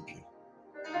Lord keep you.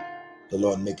 The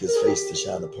Lord make his face to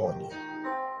shine upon you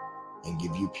and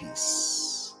give you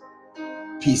peace.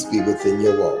 Peace be within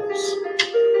your walls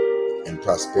and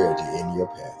prosperity in your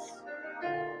path.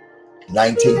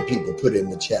 19 people put in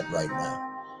the chat right now.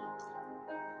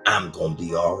 I'm going to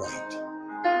be all right.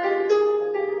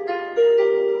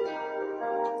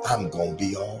 I'm going to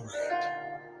be all right.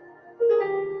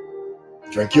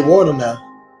 Drink your water now.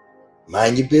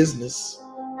 Mind your business.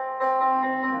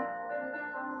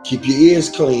 Keep your ears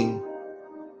clean.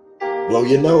 Blow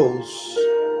your nose.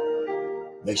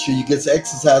 Make sure you get some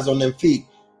exercise on them feet.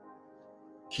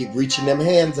 Keep reaching them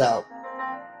hands out.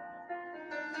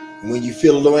 And when you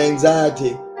feel a little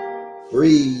anxiety,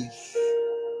 breathe.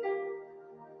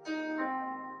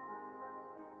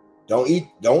 Don't eat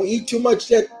too much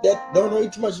don't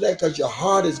eat too much of that, because your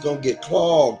heart is gonna get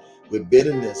clogged with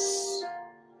bitterness.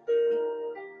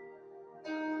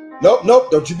 Nope,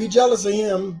 don't you be jealous of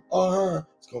him or her.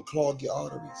 It's gonna clog your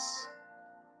arteries.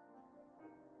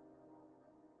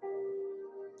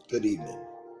 Good evening.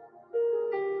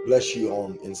 Bless you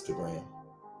on Instagram.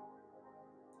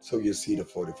 So you'll see the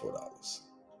 $44.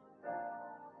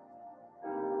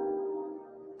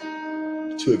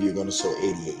 2 of you are gonna sow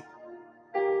 88.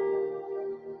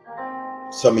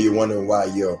 Some of you wondering why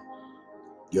your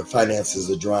finances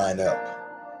are drying up.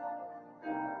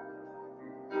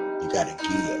 You gotta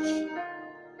give.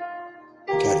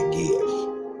 You gotta give.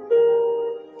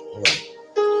 All right.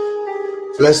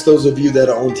 Bless those of you that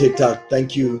are on TikTok.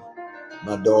 Thank you,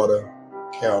 my daughter,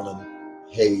 Carolyn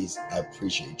Hayes. I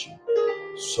appreciate you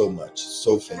so much.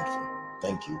 So faithful.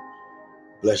 Thank you.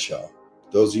 Bless y'all.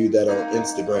 Those of you that are on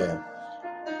Instagram,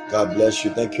 God bless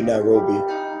you. Thank you, Nairobi,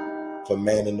 for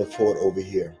manning the fort over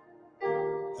here.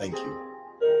 Thank you.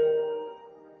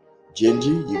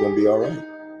 Gingy, you're going to be all right.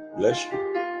 Bless you.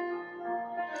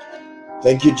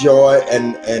 Thank you, Joy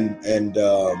and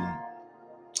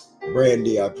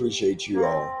Brandy. I appreciate you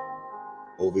all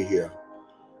over here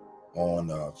on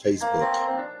Facebook,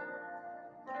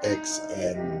 X,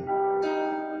 and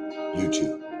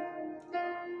YouTube.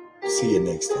 See you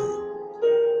next time.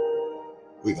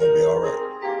 We're going to be all right.